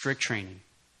strict training.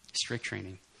 Strict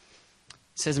training.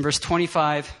 It says in verse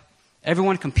 25,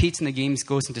 everyone competes in the games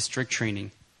goes into strict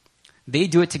training. They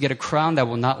do it to get a crown that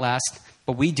will not last,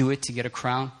 but we do it to get a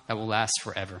crown that will last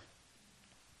forever.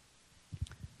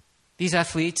 These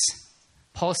athletes,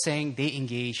 Paul is saying they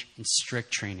engage in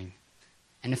strict training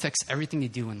and it affects everything they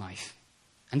do in life.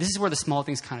 And this is where the small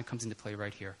things kind of comes into play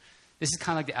right here. This is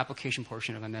kind of like the application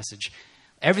portion of my message.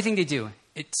 Everything they do,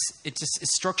 it's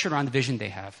structured around the vision they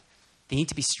have. They need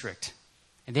to be strict.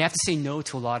 And they have to say no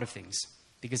to a lot of things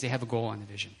because they have a goal on the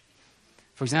vision.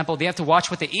 For example, they have to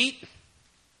watch what they eat.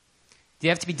 They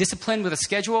have to be disciplined with a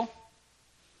schedule.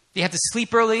 They have to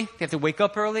sleep early. They have to wake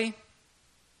up early.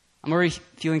 I'm already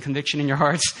feeling conviction in your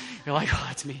hearts. You're like, oh,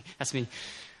 that's me. That's me.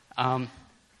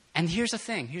 And here's the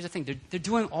thing. They're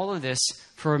doing all of this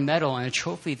for a medal and a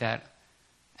trophy that,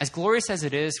 as glorious as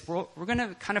it is, we're going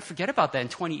to kind of forget about that in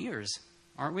 20 years,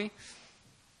 aren't we?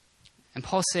 And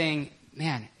Paul's saying,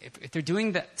 man, if they're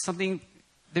doing that something,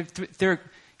 they're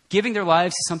giving their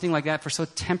lives to something like that for so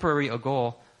temporary a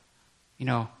goal,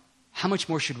 how much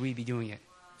more should we be doing it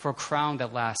for a crown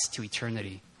that lasts to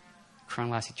eternity? A crown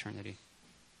lasts eternity.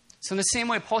 So in the same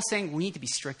way, Paul's saying we need to be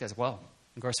strict as well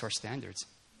in regards to our standards.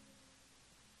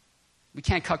 We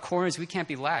can't cut corners. We can't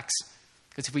be lax.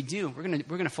 Because if we do, we're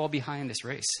gonna fall behind this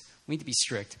race. We need to be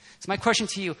strict. So my question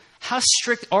to you, how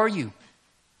strict are you?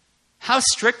 How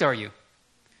strict are you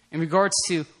in regards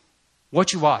to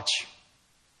what you watch,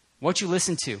 what you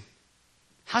listen to?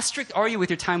 How strict are you with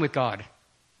your time with God?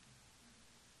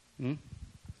 And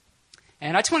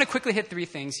I just want to quickly hit three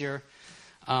things here.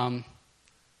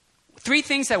 Three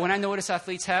things that when I notice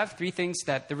athletes have, three things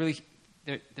that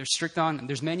they're strict on. And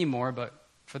there's many more, but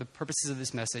for the purposes of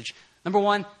this message, number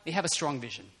one, they have a strong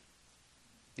vision.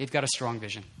 They've got a strong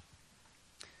vision.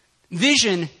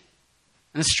 Vision,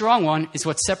 and a strong one, is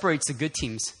what separates the good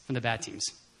teams from the bad teams.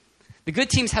 The good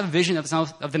teams have a vision of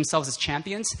themselves as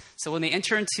champions, so when they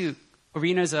enter into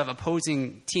arenas of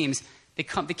opposing teams, they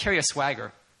carry a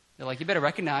swagger. They're like, you better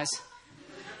recognize,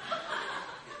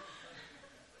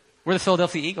 we're the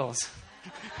Philadelphia Eagles.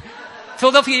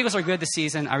 Philadelphia Eagles are good this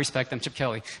season. I respect them. Chip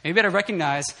Kelly. And you better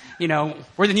recognize,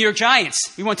 we're the New York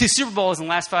Giants. We won 2 Super Bowls in the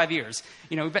last 5 years.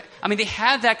 They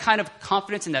have that kind of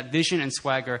confidence and that vision and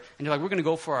swagger. And they're like, we're going to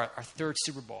go for our 3rd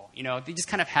Super Bowl. They just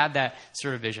kind of have that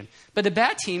sort of vision. But the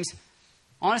bad teams,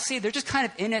 honestly, they're just kind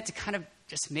of in it to kind of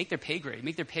just make their pay grade,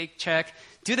 make their paycheck,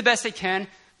 do the best they can,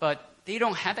 but they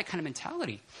don't have that kind of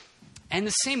mentality. And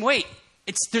the same way,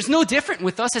 there's no different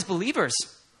with us as believers.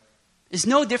 It's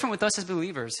no different with us as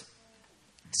believers.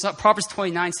 So Proverbs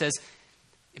 29 says,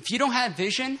 if you don't have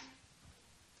vision,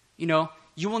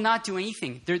 you will not do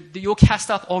anything. You'll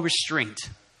cast off all restraint.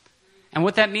 And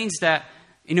what that means that,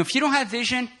 if you don't have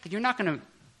vision, then you're not going to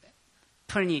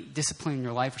put any discipline in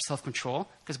your life or self-control,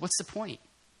 because what's the point?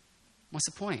 What's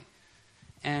the point?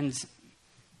 And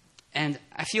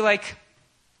I feel like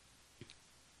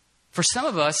for some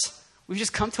of us, we've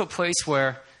just come to a place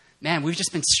where, man, we've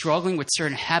just been struggling with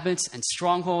certain habits and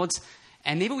strongholds.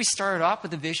 And maybe we started off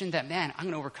with a vision that, man, I'm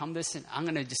going to overcome this and I'm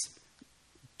going to just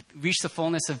reach the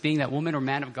fullness of being that woman or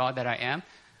man of God that I am.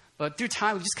 But through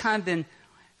time, we've just kind of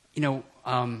been,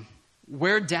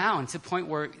 wear down to the point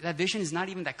where that vision is not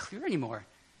even that clear anymore.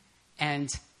 And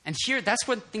here, that's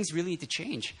where things really need to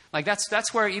change. Like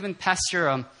that's where even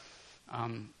Pastor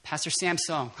Sam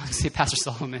Song, I say Pastor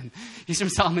Solomon, he's from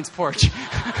Solomon's Porch.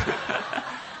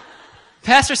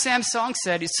 Pastor Sam Song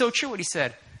said, it's so true what he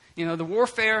said. The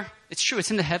warfare, it's true,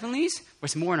 it's in the heavenlies, but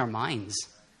it's more in our minds.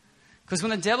 Because when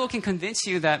the devil can convince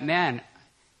you that, man,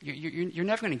 you're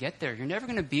never going to get there. You're never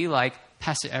going to be like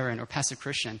Pastor Aaron or Pastor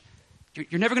Christian.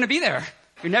 You're never going to be there.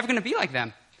 You're never going to be like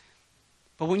them.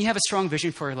 But when you have a strong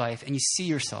vision for your life and you see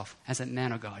yourself as a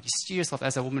man of God, you see yourself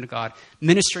as a woman of God,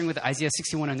 ministering with the Isaiah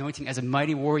 61 anointing as a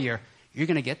mighty warrior, you're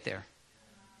going to get there.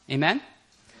 Amen?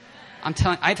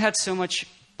 I've had so much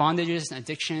bondages and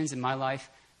addictions in my life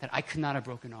that I could not have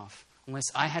broken off unless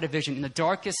I had a vision in the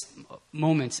darkest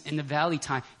moments, in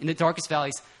the darkest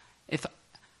valleys.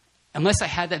 Unless I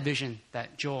had that vision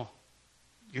that, Joel,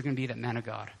 you're going to be that man of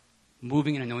God,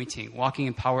 moving in anointing, walking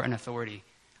in power and authority.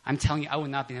 I'm telling you, I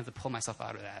would not be able to pull myself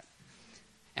out of that.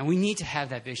 And we need to have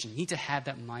that vision. We need to have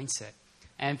that mindset.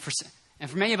 And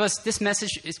for many of us, this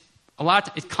message is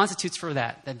it constitutes for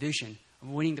that vision of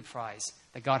winning the prize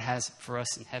that God has for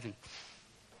us in heaven.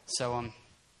 So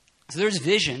there's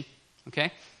vision,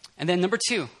 okay? And then number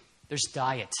 2, there's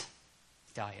diet.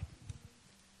 Diet.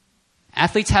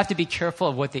 Athletes have to be careful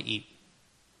of what they eat.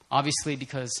 Obviously,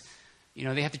 because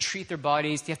they have to treat their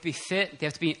bodies, they have to be fit, they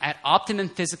have to be at optimum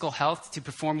physical health to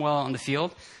perform well on the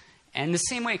field. And the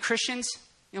same way, Christians,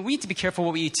 we need to be careful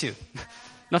what we eat too.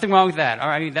 Nothing wrong with that. All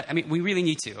right, we really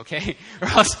need to, okay? Or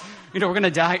else, we're going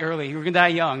to die early. We're going to die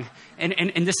young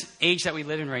in this age that we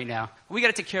live in right now. We got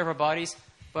to take care of our bodies.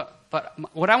 But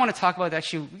what I want to talk about,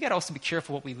 actually, we got to also be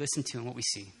careful what we listen to and what we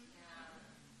see.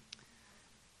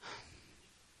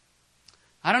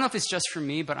 I don't know if it's just for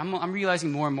me, but I'm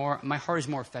realizing more and more my heart is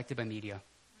more affected by media.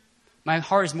 My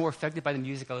heart is more affected by the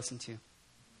music I listen to.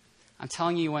 I'm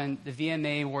telling you, when the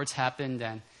VMA Awards happened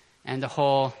and the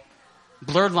whole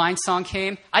Blurred Lines song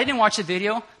came, I didn't watch the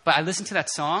video, but I listened to that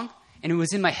song, and it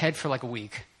was in my head for like a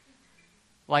week.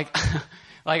 Like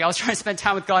I was trying to spend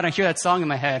time with God, and I hear that song in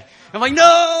my head. I'm like,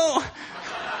 no!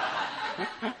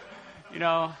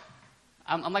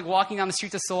 I'm like walking on the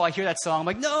streets of Seoul, I hear that song, I'm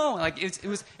like, no! Like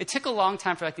it took a long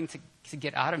time for that thing to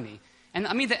get out of me. And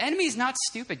I mean, the enemy is not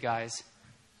stupid, guys.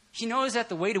 He knows that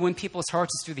the way to win people's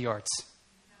hearts is through the arts.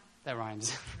 That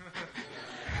rhymes.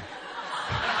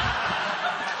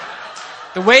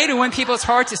 The way to win people's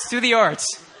hearts is through the arts.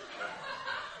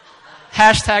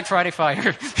 Hashtag Friday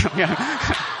Fire.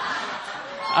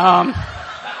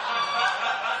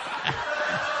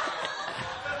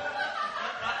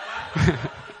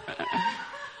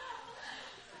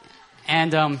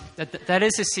 And that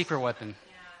is his secret weapon.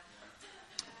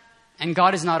 And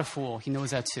God is not a fool. He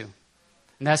knows that too.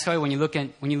 And that's why when you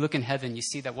look in heaven, you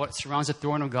see that what surrounds the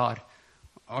throne of God,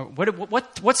 or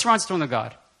what surrounds the throne of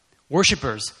God?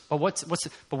 Worshippers.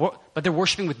 But they're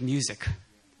worshiping with music.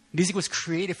 Music was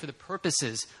created for the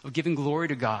purposes of giving glory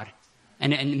to God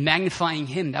and magnifying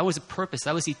Him. That was a purpose.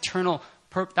 That was eternal.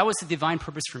 That was the divine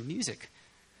purpose for music.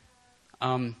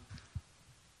 Man,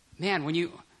 when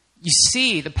you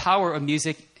see the power of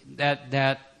music that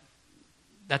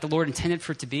the Lord intended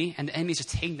for it to be, and the enemies are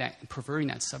taking that and perverting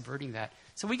that, subverting that.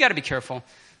 So we got to be careful.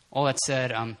 All that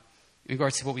said, in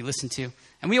regards to what we listen to,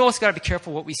 and we also got to be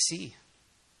careful what we see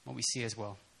as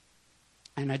well.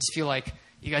 And I just feel like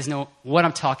you guys know what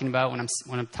I'm talking about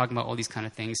when I'm talking about all these kind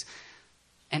of things.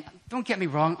 And don't get me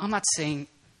wrong, I'm not saying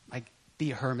like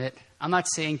be a hermit. I'm not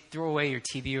saying throw away your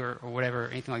TV or whatever, or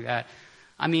anything like that.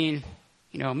 I mean,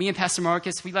 me and Pastor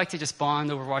Marcus, we like to just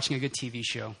bond over watching a good TV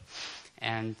show.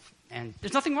 And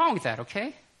there's nothing wrong with that,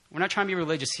 okay? We're not trying to be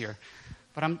religious here.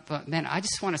 But man, I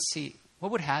just want to see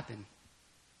what would happen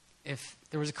if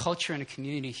there was a culture and a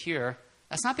community here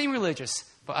that's not being religious,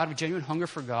 but out of genuine hunger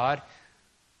for God,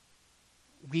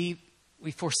 we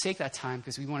forsake that time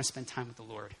because we want to spend time with the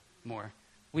Lord more.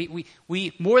 We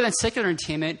more than secular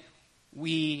entertainment,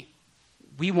 we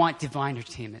want divine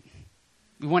entertainment.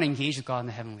 We want to engage with God in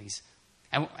the heavenlies.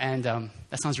 And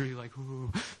that sounds really like,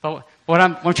 ooh. But what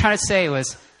I'm trying to say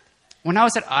was, when I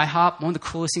was at IHOP, one of the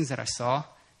coolest things that I saw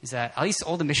is that at least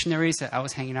all the missionaries that I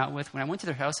was hanging out with, when I went to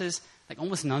their houses, like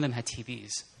almost none of them had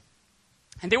TVs.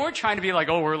 And they weren't trying to be like,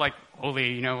 oh, we're like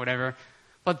holy, whatever.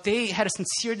 But they had a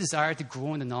sincere desire to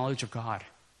grow in the knowledge of God.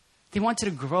 They wanted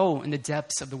to grow in the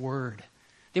depths of the Word.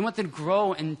 They wanted to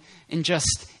grow in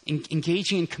just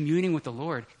engaging and communing with the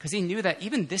Lord. Because they knew that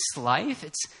even this life,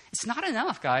 it's not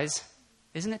enough, guys.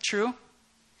 Isn't it true?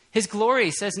 His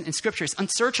glory, says in Scripture, is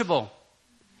unsearchable.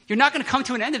 You're not going to come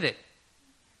to an end of it.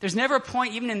 There's never a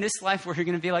point, even in this life, where you're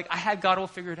going to be like, I had God all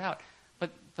figured out.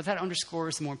 But that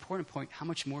underscores the more important point. How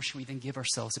much more should we then give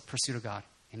ourselves in pursuit of God?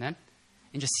 Amen?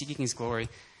 And just seeking His glory.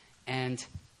 And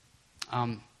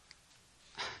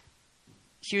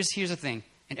here's the thing.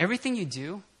 And everything you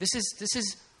do, this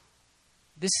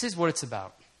is what it's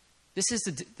about. This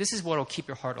is what will keep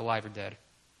your heart alive or dead.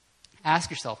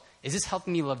 Ask yourself, is this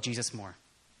helping me love Jesus more?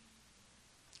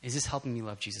 Is this helping me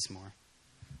love Jesus more?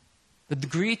 The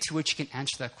degree to which you can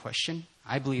answer that question,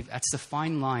 I believe that's the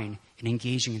fine line in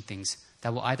engaging in things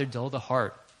that will either dull the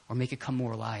heart or make it come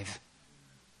more alive.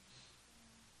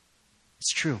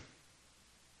 It's true.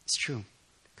 It's true.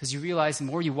 Because you realize the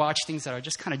more you watch things that are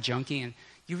just kind of junky, and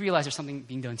you realize there's something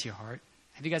being done to your heart.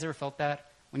 Have you guys ever felt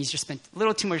that? When you just spent a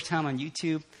little too much time on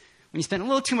YouTube, when you spend a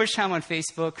little too much time on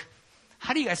Facebook,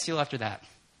 how do you guys feel after that?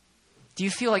 Do you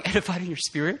feel like edified in your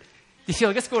spirit? Do you feel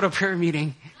like, let's go to a prayer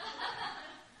meeting?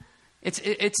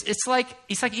 It's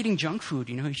like eating junk food,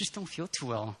 you just don't feel too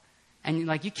well. And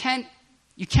like, you can't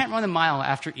run a mile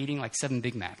after eating like 7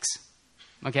 Big Macs.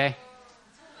 Okay?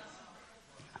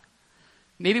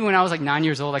 Maybe when I was like 9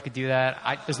 years old, I could do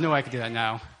that. There's no way I could do that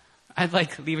now. I'd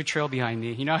like leave a trail behind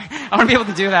me, I want to be able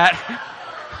to do that.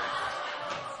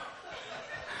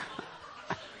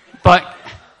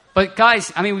 But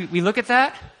guys, I mean, we look at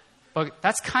that, but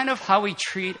that's kind of how we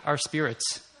treat our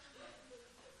spirits.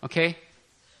 Okay?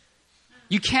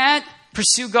 You can't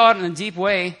pursue God in a deep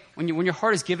way when your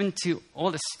heart is given to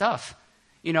all this stuff.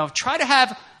 Try to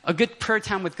have a good prayer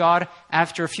time with God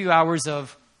after a few hours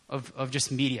of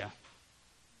just media.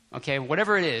 Okay?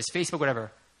 Whatever it is, Facebook,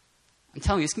 whatever. I'm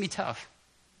telling you, it's going to be tough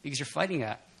because you're fighting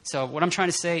that. So what I'm trying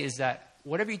to say is that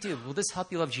whatever you do, will this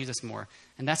help you love Jesus more?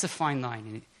 And that's a fine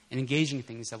line in engaging in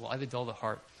things that will either dull the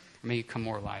heart or make you come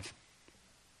more alive.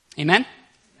 Amen?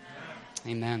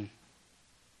 Amen.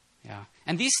 Yeah.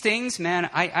 And these things, man,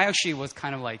 I actually was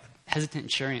kind of like hesitant in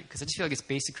sharing it because I just feel like it's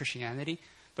basic Christianity.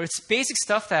 But it's basic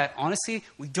stuff that, honestly,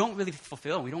 we don't really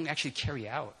fulfill. We don't actually carry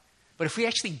out. But if we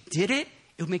actually did it,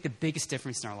 it would make the biggest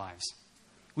difference in our lives.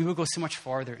 We would go so much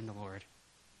farther in the Lord.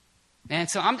 And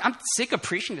so I'm sick of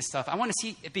preaching this stuff. I want to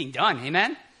see it being done.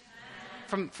 Amen?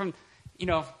 From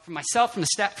myself, from the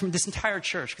staff, from this entire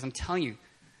church. Because I'm telling you,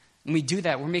 when we do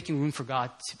that, we're making room for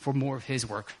God for more of His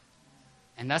work.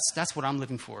 And that's what I'm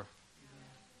living for.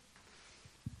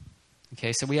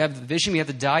 Okay, so we have the vision, we have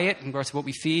the diet in regards to what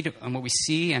we feed and what we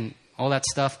see and all that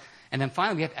stuff. And then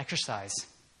finally, we have exercise.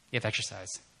 You have exercise.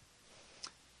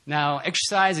 Now,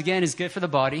 exercise, again, is good for the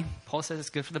body. Paul says it's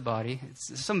good for the body.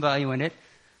 There's some value in it.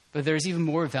 But there's even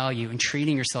more value in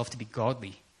training yourself to be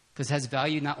godly. Because it has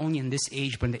value not only in this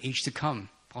age, but in the age to come.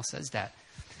 Paul says that.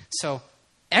 So,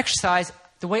 exercise,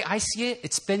 the way I see it,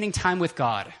 it's spending time with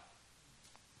God.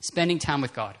 Spending time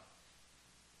with God.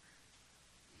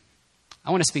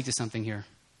 I want to speak to something here.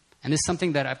 And this is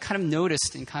something that I've kind of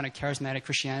noticed in kind of charismatic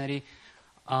Christianity.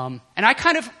 And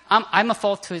I'm a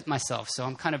fault to it myself, so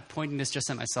I'm kind of pointing this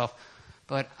just at myself.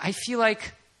 But I feel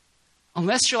like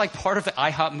unless you're like part of the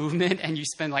IHOP movement and you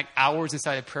spend like hours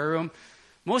inside a prayer room,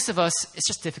 most of us, it's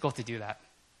just difficult to do that.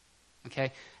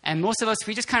 Okay? And most of us,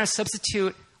 we just kind of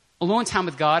substitute alone time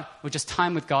with God with just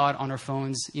time with God on our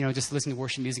phones, just listening to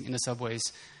worship music in the subways,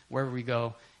 wherever we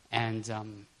go. And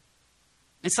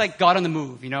it's like God on the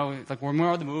move, like when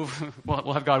we're on the move,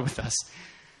 we'll have God with us.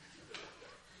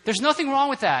 There's nothing wrong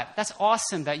with that. That's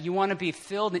awesome that you want to be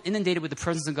filled and inundated with the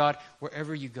presence of God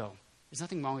wherever you go. There's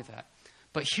nothing wrong with that.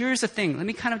 But here's the thing. Let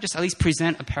me kind of just at least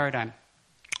present a paradigm.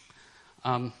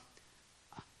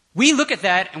 We look at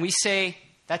that and we say,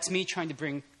 that's me trying to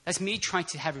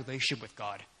have a relationship with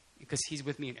God because He's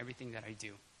with me in everything that I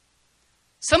do.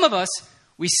 Some of us,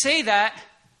 we say that,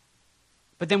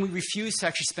 but then we refuse to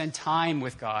actually spend time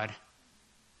with God.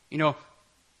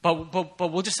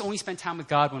 But we'll just only spend time with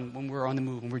God when we're on the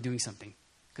move, when we're doing something.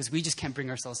 Because we just can't bring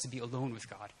ourselves to be alone with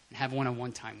God and have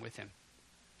one-on-one time with Him.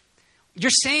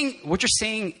 What you're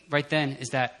saying right then is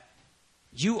that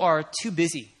you are too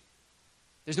busy.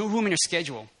 There's no room in your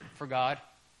schedule for God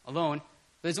alone.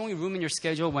 There's only room in your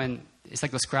schedule when it's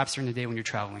like the scraps during the day when you're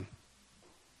traveling.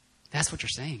 That's what you're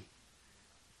saying.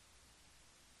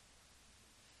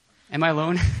 Am I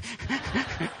alone?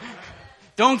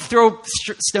 Don't throw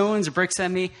stones or bricks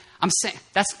at me. I'm saying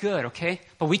that's good, okay?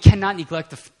 But we cannot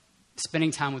neglect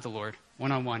spending time with the Lord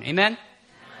one-on-one. Amen?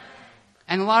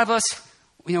 And a lot of us,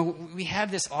 we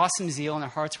have this awesome zeal in our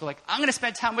hearts. We're like, I'm going to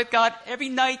spend time with God every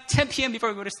night, 10 p.m. before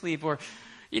I go to sleep. Or,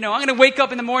 I'm going to wake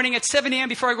up in the morning at 7 a.m.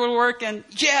 before I go to work. And,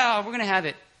 we're going to have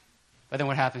it. But then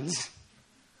what happens?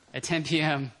 At 10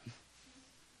 p.m.,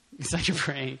 it's like you're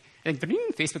praying. And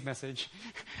Facebook message.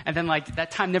 And then,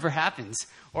 that time never happens.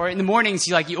 Or in the mornings,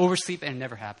 you oversleep and it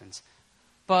never happens.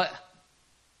 But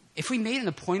if we made an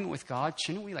appointment with God,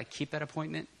 shouldn't we, keep that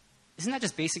appointment? Isn't that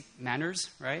just basic manners,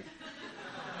 right?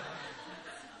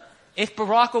 If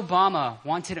Barack Obama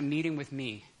wanted a meeting with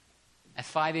me at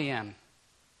 5 a.m.,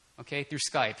 okay, through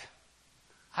Skype,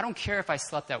 I don't care if I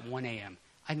slept at 1 a.m.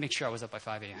 I'd make sure I was up by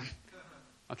 5 a.m.,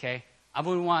 okay? I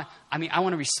want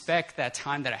to respect that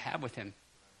time that I have with him,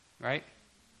 right?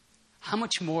 How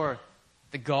much more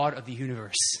the God of the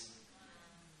universe?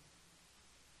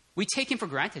 We take Him for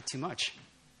granted too much.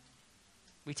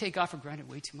 We take God for granted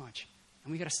way too much.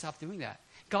 And we got to stop doing that.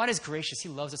 God is gracious. He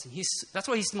loves us. And that's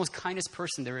why He's the most kindest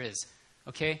person there is.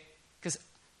 Okay? Because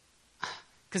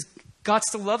God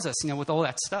still loves us, with all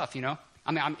that stuff,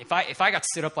 if I got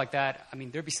stood up like that,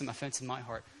 there'd be some offense in my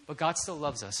heart. But God still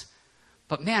loves us.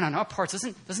 But man, on our parts,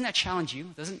 doesn't that challenge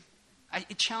you?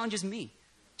 It challenges me.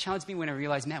 It challenges me when I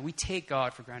realize, man, we take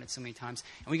God for granted so many times,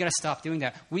 and we got to stop doing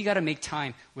that. We got to make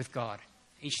time with God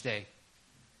each day.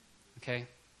 Okay?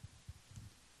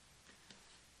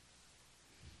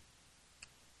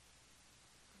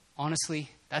 Honestly,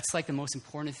 that's like the most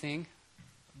important thing.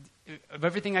 Of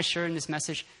everything I share in this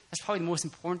message, that's probably the most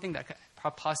important thing that I could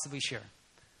possibly share.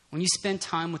 When you spend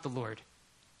time with the Lord,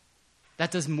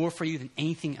 that does more for you than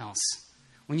anything else.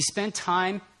 When you spend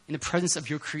time in the presence of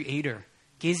your Creator,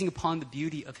 gazing upon the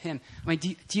beauty of Him, I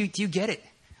mean, do you get it?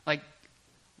 Like,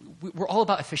 we're all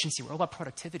about efficiency. We're all about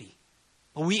productivity.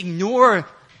 But we ignore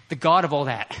the God of all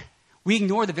that. We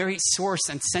ignore the very source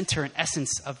and center and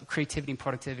essence of creativity and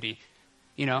productivity,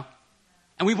 you know?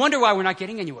 And we wonder why we're not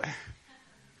getting anywhere.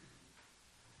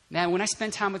 Man, when I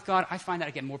spend time with God, I find that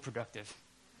I get more productive.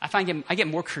 I get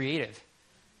more creative.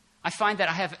 I find that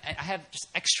I have just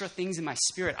extra things in my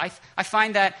spirit. I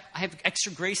find that I have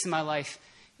extra grace in my life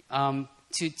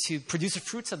to produce the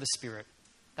fruits of the Spirit.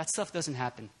 That stuff doesn't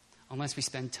happen unless we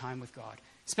spend time with God.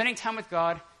 Spending time with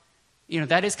God,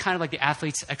 that is kind of like the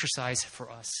athlete's exercise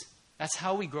for us. That's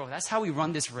how we grow. That's how we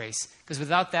run this race. Because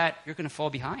without that, you're going to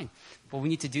fall behind. But we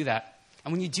need to do that.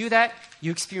 And when you do that, you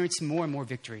experience more and more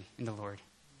victory in the Lord.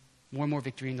 More and more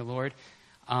victory in the Lord.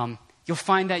 You'll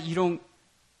find that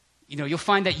you'll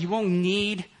find that you won't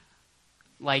need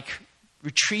like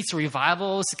retreats or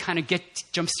revivals to kind of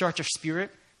jumpstart your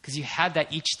spirit, because you have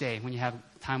that each day when you have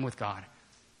time with God.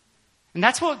 And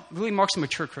that's what really marks a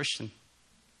mature Christian.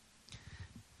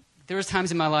 There was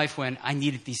times in my life when I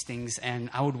needed these things and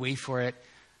I would wait for it,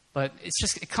 but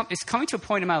it's coming to a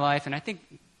point in my life, and I think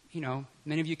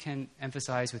many of you can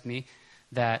emphasize with me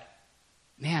that,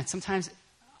 man, sometimes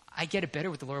I get it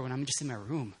better with the Lord when I'm just in my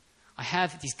room. I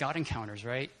have these God encounters,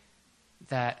 right?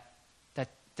 That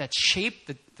shape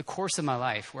the course of my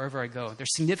life wherever I go.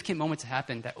 There's significant moments that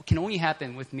happen that can only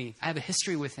happen with me. I have a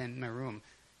history with Him in my room.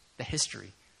 The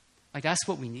history. Like, that's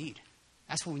what we need.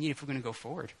 That's what we need if we're going to go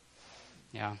forward.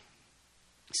 Yeah.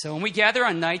 So when we gather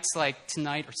on nights like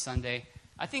tonight or Sunday,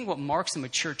 I think what marks a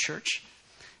mature church,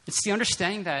 it's the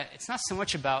understanding that it's not so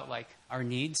much about like our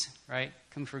needs, right?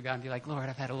 Come before God and be like, Lord,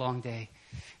 I've had a long day.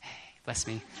 Hey, bless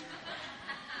me.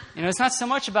 It's not so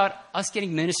much about us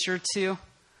getting ministered to,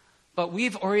 but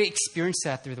we've already experienced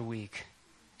that through the week.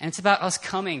 And it's about us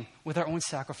coming with our own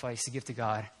sacrifice to give to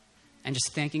God and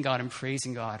just thanking God and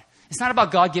praising God. It's not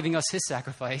about God giving us His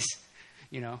sacrifice.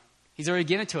 He's already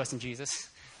given it to us in Jesus.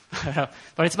 But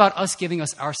it's about us giving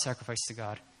us our sacrifice to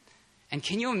God. And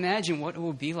can you imagine what it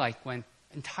will be like when an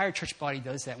entire church body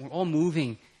does that? We're all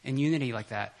moving in unity like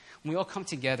that. When we all come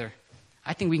together,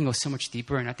 I think we can go so much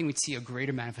deeper, and I think we'd see a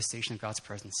greater manifestation of God's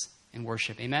presence in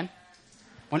worship. Amen?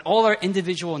 When all our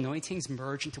individual anointings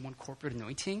merge into one corporate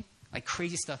anointing, like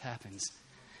crazy stuff happens.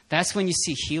 That's when you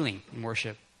see healing in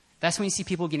worship. That's when you see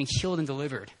people getting healed and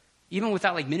delivered. Even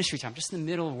without like ministry time, just in the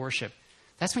middle of worship.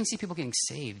 That's when you see people getting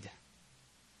saved.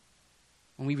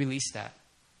 When we release that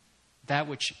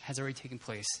which has already taken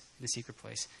place in the secret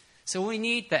place. So we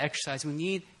need that exercise. We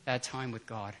need that time with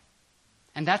God.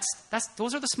 And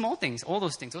those are the small things, all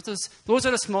those things. Those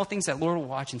are the small things that Lord will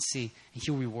watch and see, and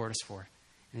He'll reward us for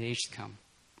in the age to come.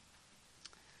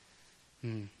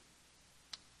 Can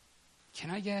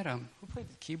I get, who played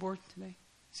the keyboard today?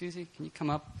 Susie, can you come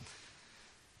up?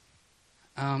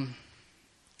 I'm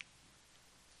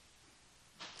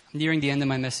nearing the end of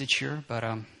my message here, but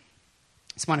I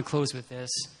just want to close with this.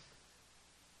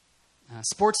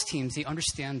 Sports teams, they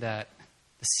understand that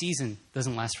the season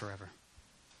doesn't last forever.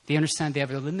 They understand they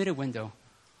have a limited window,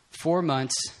 4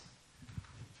 months,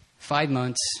 5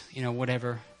 months,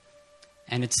 whatever,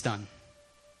 and it's done.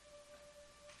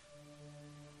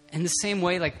 In the same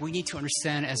way, like, we need to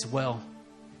understand as well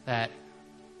that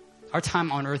our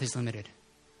time on earth is limited.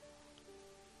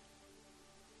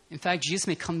 In fact, Jesus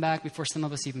may come back before some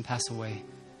of us even pass away.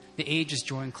 The age is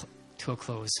drawing to a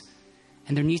close.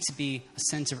 And there needs to be a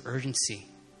sense of urgency,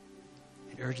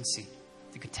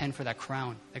 to contend for that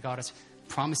crown that God has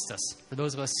promised us, for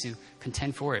those of us to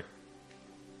contend for it.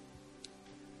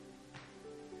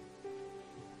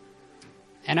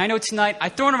 And I know tonight,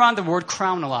 I've thrown around the word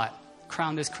crown a lot.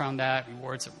 Crown this, crown that,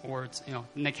 rewards, awards,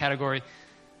 in that category.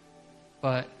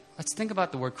 But let's think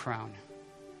about the word crown.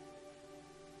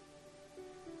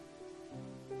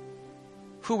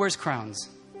 Who wears crowns?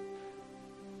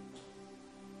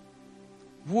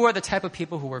 Who are the type of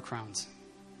people who wear crowns?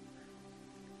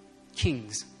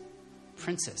 Kings,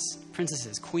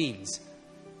 princesses, queens.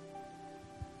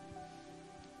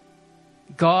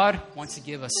 God wants to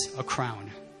give us a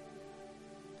crown.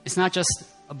 It's not just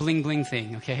a bling bling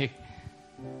thing, okay?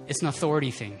 It's an authority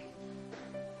thing.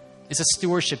 It's a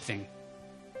stewardship thing.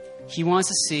 He wants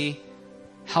to see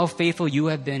how faithful you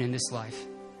have been in this life.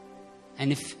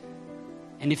 And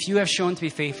if you have shown to be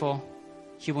faithful,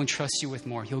 he will entrust you with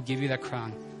more. He'll give you that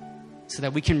crown so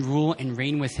that we can rule and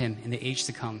reign with him in the age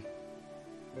to come.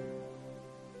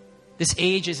 This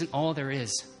age isn't all there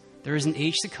is. There is an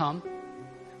age to come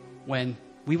when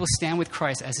we will stand with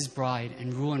Christ as his bride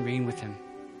and rule and reign with him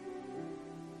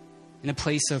in a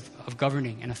place of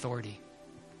governing and authority.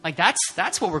 Like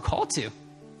that's what we're called to.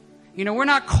 You know, we're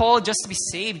not called just to be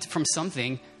saved from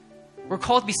something. We're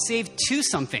called to be saved to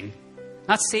something.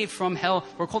 Not saved from hell.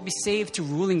 We're called to be saved to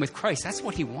ruling with Christ. That's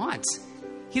what he wants.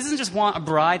 He doesn't just want a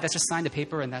bride that's just signed a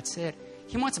paper and that's it.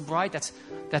 He wants a bride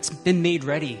that's been made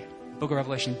ready. Book of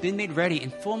Revelation, been made ready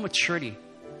in full maturity.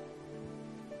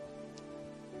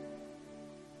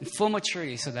 In full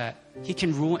maturity so that he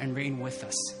can rule and reign with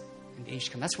us in the age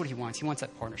to come. That's what he wants. He wants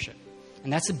that partnership.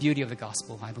 And that's the beauty of the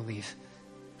gospel, I believe.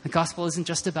 The gospel isn't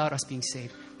just about us being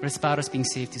saved, but it's about us being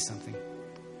saved to something.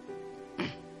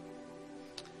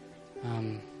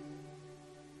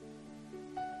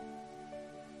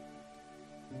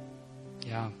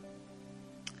 Yeah.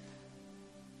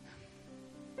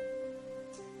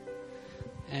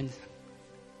 And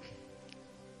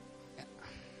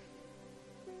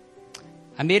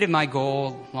I made it my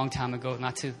goal a long time ago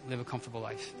not to live a comfortable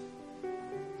life.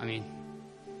 I mean,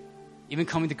 even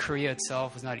coming to Korea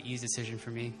itself was not an easy decision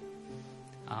for me.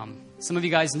 Some of you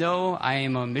guys know I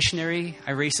am a missionary.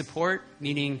 I raise support,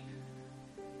 meaning,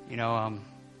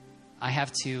 I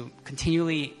have to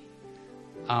continually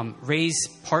raise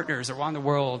partners around the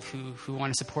world who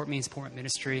want to support me and support my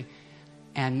ministry.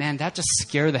 And man, that just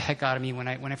scared the heck out of me when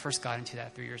I first got into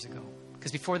that 3 years ago.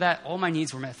 Because before that, all my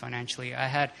needs were met financially. I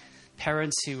had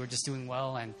parents who were just doing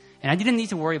well, and I didn't need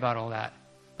to worry about all that.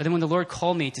 But then when the Lord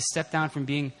called me to step down from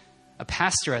being a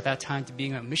pastor at that time to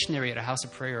being a missionary at a house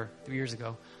of prayer 3 years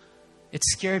ago, it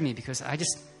scared me because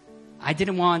I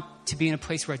didn't want to be in a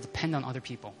place where I depend on other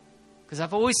people. Because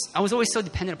I was always so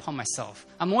dependent upon myself.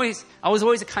 I was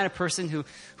always the kind of person who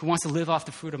wants to live off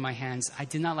the fruit of my hands. I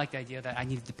did not like the idea that I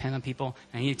needed to depend on people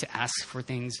and I needed to ask for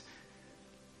things.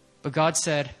 But God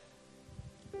said,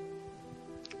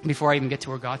 before I even get to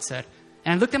where God said,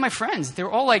 and I looked at my friends. They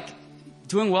were all like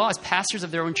doing well as pastors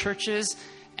of their own churches,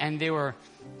 and they were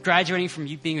graduating from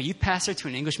being a youth pastor to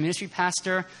an English ministry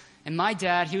pastor. And my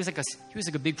dad, he was like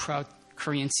a big, proud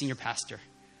Korean senior pastor.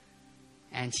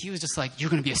 And he was just like, you're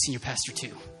going to be a senior pastor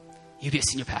too. You be a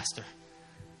senior pastor.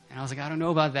 And I was like, I don't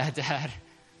know about that, Dad.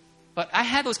 But I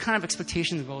had those kind of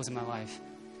expectations and goals in my life.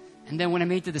 And then when I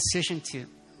made the decision to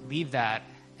leave that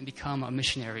and become a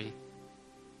missionary,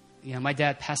 my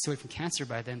dad passed away from cancer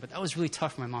by then, but that was really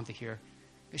tough for my mom to hear.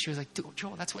 Because she was like, dude,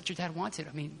 Joel, that's what your dad wanted.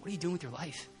 I mean, what are you doing with your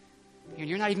life?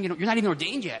 You're not even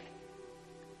ordained yet.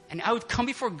 And I would come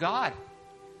before God.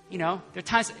 There are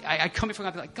times I'd come before God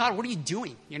and be like, God, what are you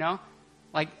doing?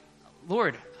 Like,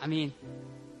 Lord, I mean,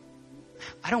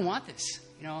 I don't want this.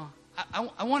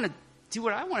 I want to do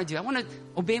what I want to do. I want to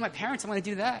obey my parents. I want to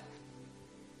do that.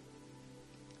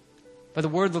 But the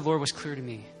word of the Lord was clear to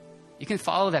me. You can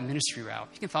follow that ministry route.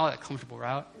 You can follow that comfortable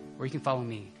route, or you can follow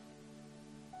me.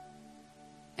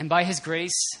 And by his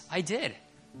grace, I did.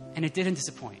 And it didn't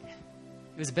disappoint.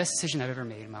 It was the best decision I've ever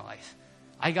made in my life.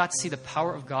 I got to see the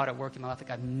power of God at work in my life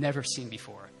like I've never seen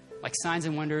before. Like signs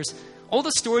and wonders. All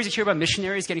the stories you hear about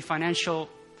missionaries getting financial,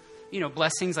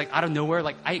 blessings like out of nowhere,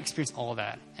 like I experienced all of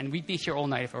that. And we'd be here all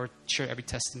night if I were to share every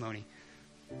testimony.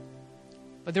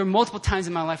 But there were multiple times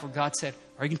in my life where God said,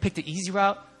 are you going to pick the easy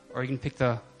route, or are you going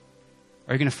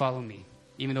to follow me?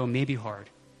 Even though it may be hard.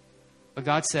 But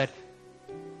God said,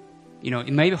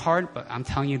 it may be hard, but I'm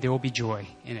telling you, there will be joy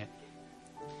in it.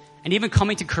 And even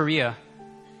coming to Korea,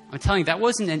 I'm telling you, that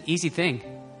wasn't an easy thing.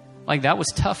 Like, that was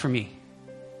tough for me.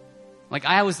 Like,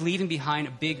 I was leaving behind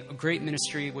a great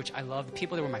ministry, which I loved. The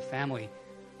people that were my family.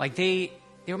 Like, they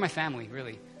were my family,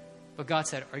 really. But God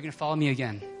said, are you going to follow me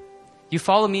again? You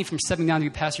follow me from stepping down to be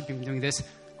a pastor, from doing this.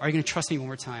 Are you going to trust me one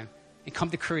more time? And come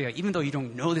to Korea, even though you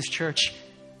don't know this church,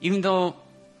 even though,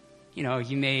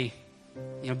 you may,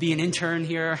 be an intern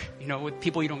here, with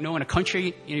people you don't know in a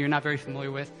country, you're not very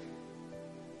familiar with.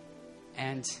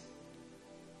 And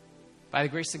by the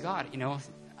grace of God,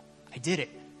 I did it.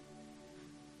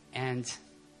 And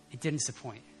it didn't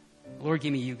disappoint. The Lord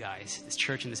gave me you guys, this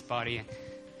church and this body,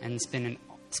 and it's been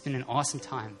an awesome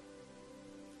time.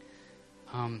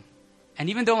 And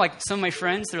even though like some of my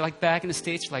friends, they're like back in the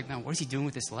States, they're like, man, what is he doing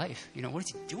with his life? What is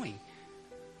he doing?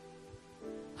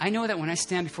 I know that when I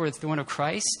stand before the throne of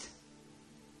Christ,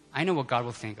 I know what God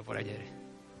will think of what I did.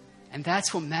 And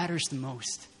that's what matters the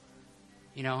most.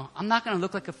 I'm not going to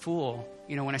look like a fool,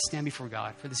 when I stand before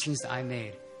God for the decisions that I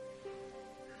made.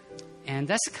 And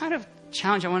that's the kind of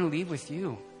challenge I want to leave with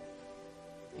you.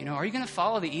 You know, are you going to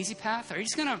follow the easy path? Are you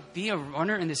just going to be a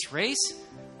runner in this race?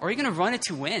 Or are you going to run it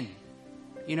to win?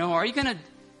 You know, are you going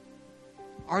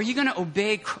to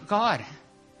obey God?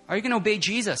 Are you going to obey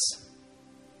Jesus?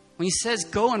 When he says,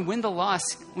 go and win the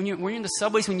lost, when you're in the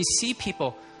subways, when you see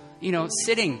people, you know,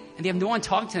 sitting and they have no one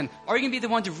talking to them, are you going to be the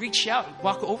one to reach out,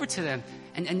 walk over to them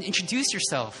and introduce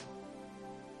yourself?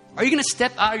 Are you going to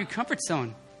step out of your comfort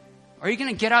zone? Are you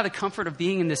going to get out of the comfort of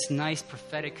being in this nice,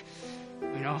 prophetic,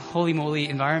 you know, holy moly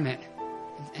environment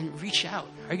and reach out?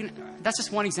 Are you gonna, that's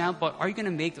just one example. Are you going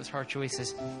to make those hard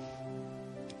choices?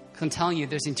 Because I'm telling you,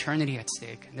 there's eternity at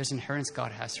stake. And there's inheritance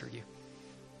God has for you.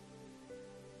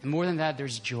 And more than that,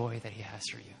 there's joy that he has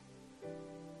for you.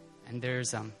 And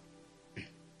there's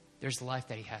life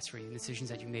that he has for you, and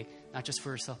decisions that you make, not just for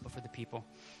yourself, but for the people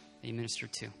that you minister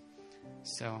to.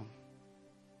 So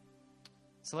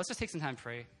let's just take some time to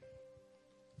pray.